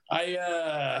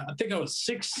 I think I was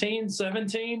 16,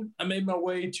 17. I made my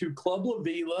way to Club La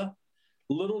Vila.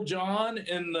 Little John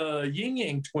and the Ying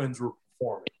Yang Twins were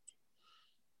performing.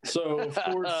 So, of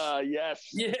course, yes.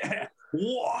 Yeah.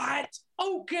 What?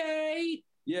 Okay.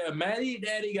 Yeah, Matty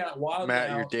Daddy got wild.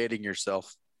 Matt, out. you're dating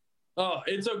yourself. Oh,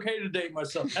 it's okay to date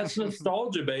myself. That's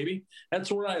nostalgia, baby.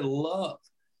 That's what I love.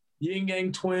 Yin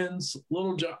Yang Twins,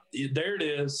 Little John. There it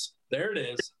is. There it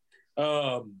is.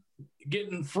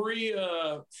 Getting free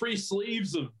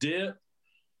sleeves of dip.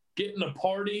 Getting a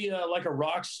party like a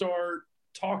rock star.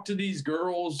 Talk to these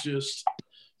girls. Just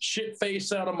shit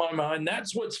face out of my mind.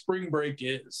 That's what spring break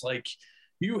is. Like,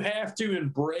 you have to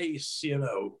embrace,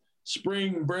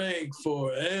 spring break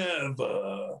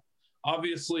forever.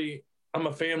 Obviously, I'm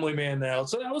a family man now.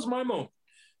 So that was my moment.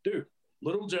 Dude,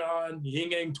 Little John,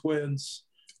 Ying Yang Twins.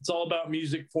 It's all about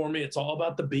music for me. It's all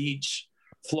about the beach,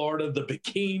 Florida, the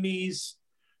bikinis,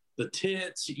 the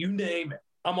tits, you name it.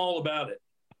 I'm all about it.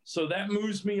 So that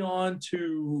moves me on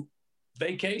to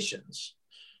vacations.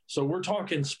 So we're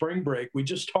talking spring break. We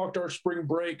just talked our spring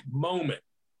break moment.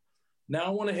 Now I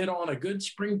want to hit on a good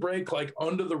spring break, like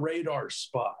under the radar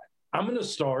spot. I'm going to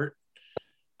start.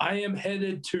 I am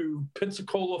headed to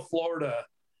Pensacola, Florida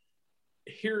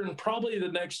here in probably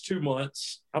the next 2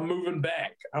 months. I'm moving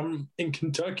back. I'm in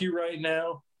Kentucky right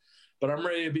now, but I'm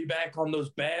ready to be back on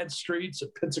those bad streets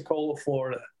of Pensacola,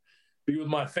 Florida. Be with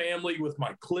my family, with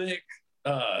my clique.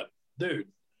 Dude,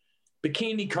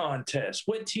 bikini contest,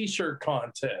 wet t-shirt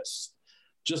contest,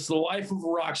 just the life of a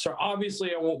rock star.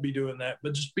 Obviously, I won't be doing that,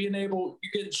 but just being able,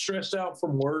 you get stressed out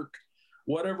from work,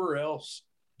 whatever else,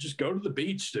 just go to the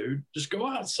beach, dude. Just go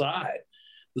outside.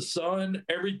 The sun,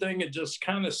 everything, it just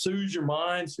kind of soothes your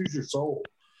mind, soothes your soul.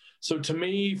 So to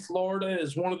me, Florida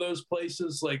is one of those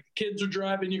places, like, kids are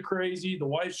driving you crazy, the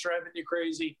wife's driving you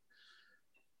crazy.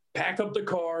 Pack up the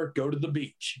car, go to the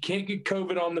beach. You can't get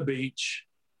COVID on the beach.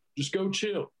 Just go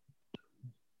chill.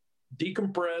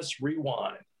 Decompress,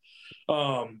 rewind.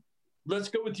 Let's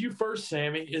go with you first,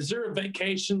 Sammy. Is there a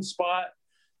vacation spot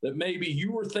that maybe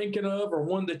you were thinking of, or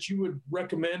one that you would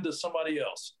recommend to somebody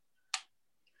else?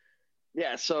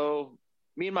 Yeah, so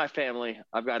me and my family,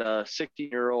 I've got a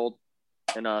 16-year-old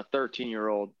and a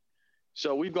 13-year-old.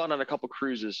 So we've gone on a couple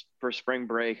cruises for spring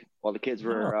break while the kids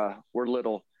were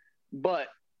little. But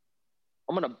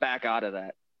I'm going to back out of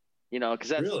that, because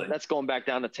that's going back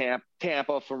down to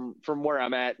Tampa from where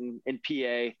I'm at in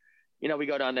PA. We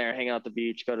go down there, hang out at the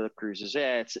beach, go to the cruises.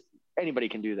 Yeah, anybody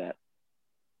can do that.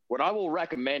 What I will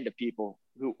recommend to people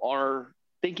who are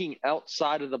thinking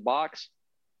outside of the box,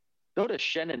 go to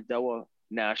Shenandoah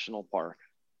National Park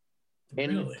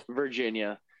in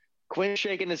Virginia. Quinn's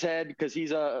shaking his head because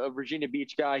he's a Virginia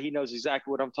Beach guy. He knows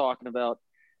exactly what I'm talking about.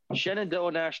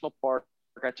 Shenandoah National Park.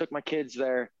 I took my kids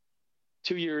there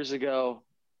 2 years ago.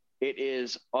 It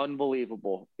is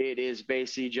unbelievable. It is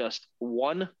basically just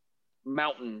one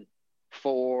mountain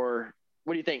for,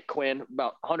 what do you think, Quinn?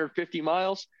 About 150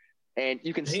 miles. And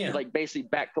you can see, like, basically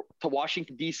back to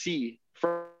Washington, D.C.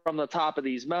 from the top of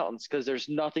these mountains because there's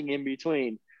nothing in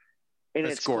between. And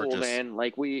It's it's cool, gorgeous. man.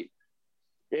 Like it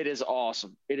is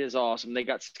awesome. It is awesome. They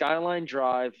got Skyline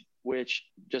Drive, which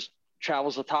just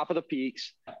travels the top of the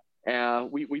peaks.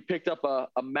 We picked up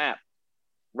a map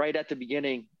right at the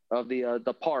beginning of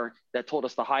the park that told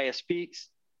us the highest peaks,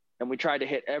 and we tried to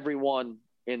hit every one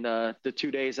in the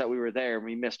 2 days that we were there.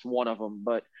 We missed one of them,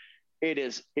 but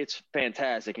it's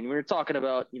fantastic. And we were talking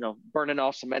about, burning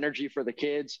off some energy for the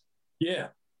kids. Yeah.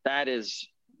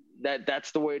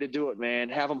 That's the way to do it, man.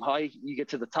 Have them hike. You get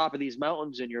to the top of these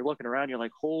mountains and you're looking around. You're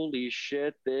like, holy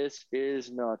shit, this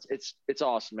is nuts. It's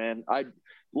awesome, man. I'd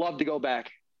love to go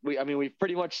back. We've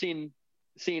pretty much seen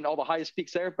all the highest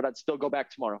peaks there, but I'd still go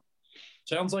back tomorrow.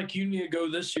 Sounds like you need to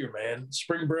go this year, man.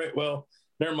 Spring break. Well,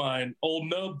 never mind.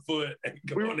 Old Nubfoot ain't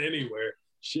going anywhere.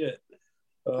 Shit.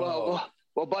 Well,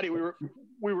 buddy, we were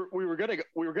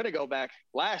gonna go back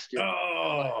last year.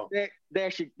 Oh, They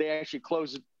actually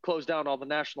closed down all the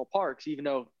national parks, even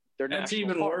though they're that's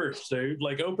national even parks. worse, dude.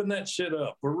 Like, open that shit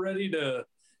up. We're ready to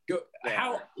go.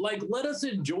 Yeah. Let us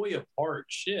enjoy a park.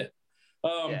 Shit.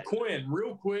 Yeah. Quinn,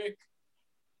 real quick.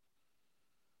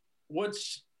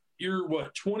 You're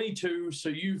 22, so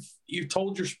you've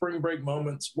told your spring break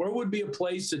moments. Where would be a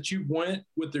place that you went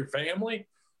with your family,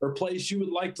 or a place you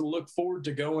would like to look forward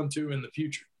to going to in the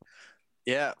future?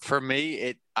 Yeah, for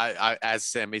me, I as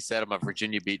Sammy said, I'm a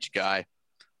Virginia Beach guy,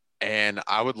 and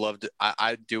I would love to.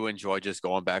 I do enjoy just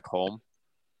going back home.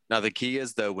 Now the key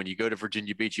is though, when you go to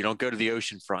Virginia Beach, you don't go to the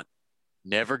ocean front.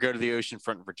 Never go to the ocean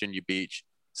front in Virginia Beach.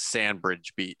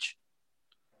 Sandbridge Beach.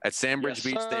 At Sandbridge Yes,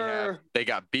 Beach, sir. they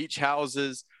got beach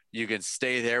houses. You can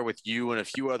stay there with you and a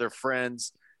few other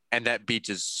friends, and that beach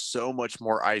is so much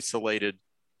more isolated.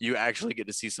 You actually get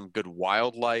to see some good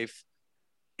wildlife.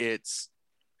 It's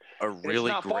a really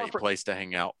not far great from- place to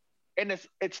hang out. And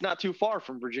it's not too far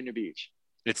from Virginia Beach.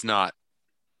 It's not.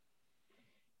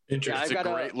 Interesting. It's I a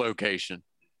got great location.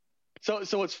 So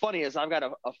what's funny is I've got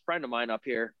a friend of mine up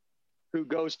here who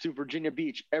goes to Virginia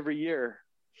Beach every year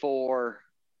for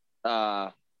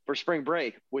spring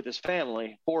break with his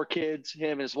family, 4 kids,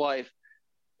 him and his wife.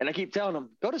 And I keep telling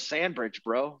him, go to Sandbridge,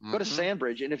 bro. Go to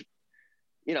Sandbridge. And if,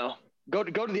 go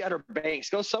to the Outer Banks,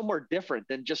 go somewhere different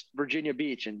than just Virginia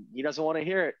Beach. And he doesn't want to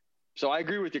hear it. So I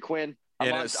agree with you, Quinn.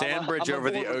 Sandbridge I'm over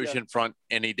on the board with ocean front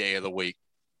any day of the week.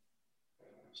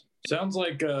 Sounds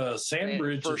like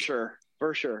Sandbridge for is sure.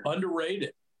 For sure.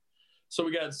 underrated. So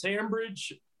we got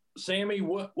Sandbridge. Sammy,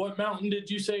 what mountain did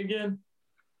you say again?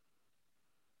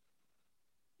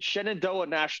 Shenandoah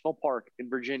National Park in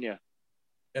Virginia.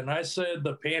 And I said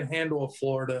the Panhandle of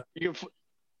Florida. You can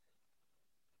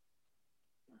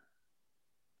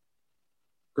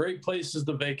Great places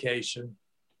to vacation.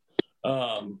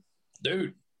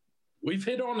 Dude, we've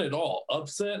hit on it all.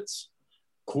 Upsets,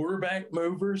 quarterback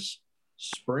movers,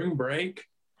 spring break.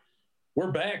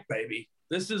 We're back, baby.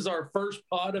 This is our first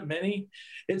pod of many.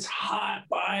 It's Hot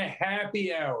by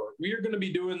Happy Hour. We are going to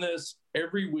be doing this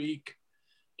every week.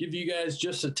 Give you guys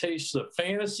just a taste of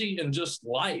fantasy and just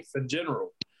life in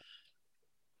general.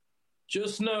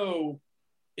 Just know,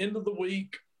 end of the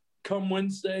week, come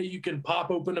Wednesday, you can pop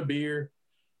open a beer,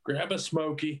 grab a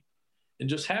smoky, and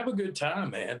just have a good time,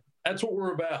 man. That's what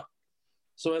we're about.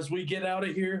 So as we get out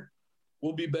of here,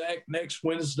 we'll be back next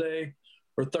Wednesday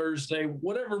or Thursday,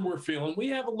 whatever we're feeling. We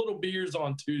have a little beers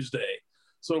on Tuesday.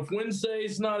 So if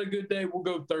Wednesday's not a good day, we'll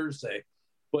go Thursday.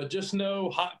 But just know,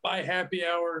 Hot by Happy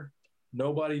Hour,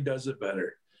 nobody does it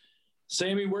better.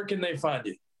 Sammy, where can they find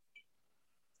you?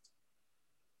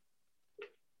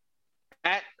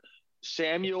 at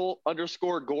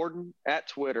Samuel_Gordon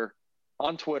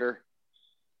on Twitter.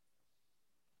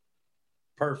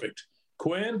 Perfect.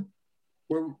 Quinn,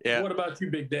 what about you,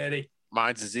 Big Daddy?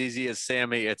 Mine's as easy as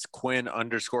Sammy. It's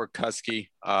Quinn_Cuskey,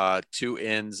 2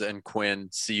 N's and Quinn,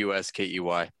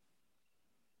 Cuskey.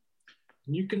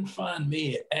 You can find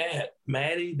me at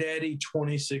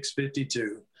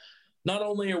MattyDaddy2652. Not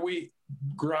only are we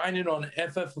grinding on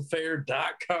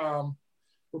FFaffair.com,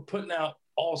 we're putting out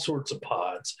all sorts of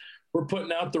pods. We're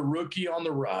putting out the Rookie on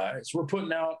the Rise. We're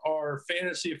putting out our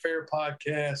Fantasy Affair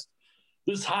podcast,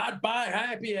 this Hot by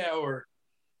Happy Hour.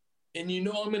 And you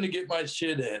know I'm going to get my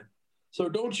shit in. So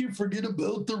don't you forget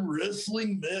about the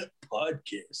Wrestling Mat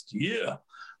podcast. Yeah,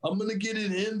 I'm going to get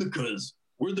it in because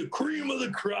we're the cream of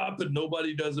the crop and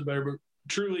nobody does it better. But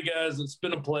truly, guys, it's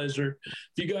been a pleasure.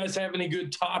 If you guys have any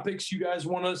good topics you guys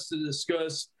want us to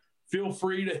discuss, feel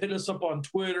free to hit us up on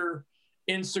Twitter,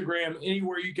 Instagram,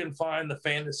 anywhere you can find the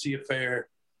Fantasy Affair.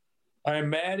 I'm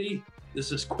Matty.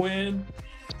 This is Quinn.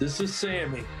 This is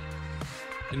Sammy.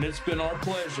 And it's been our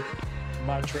pleasure,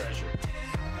 my treasure.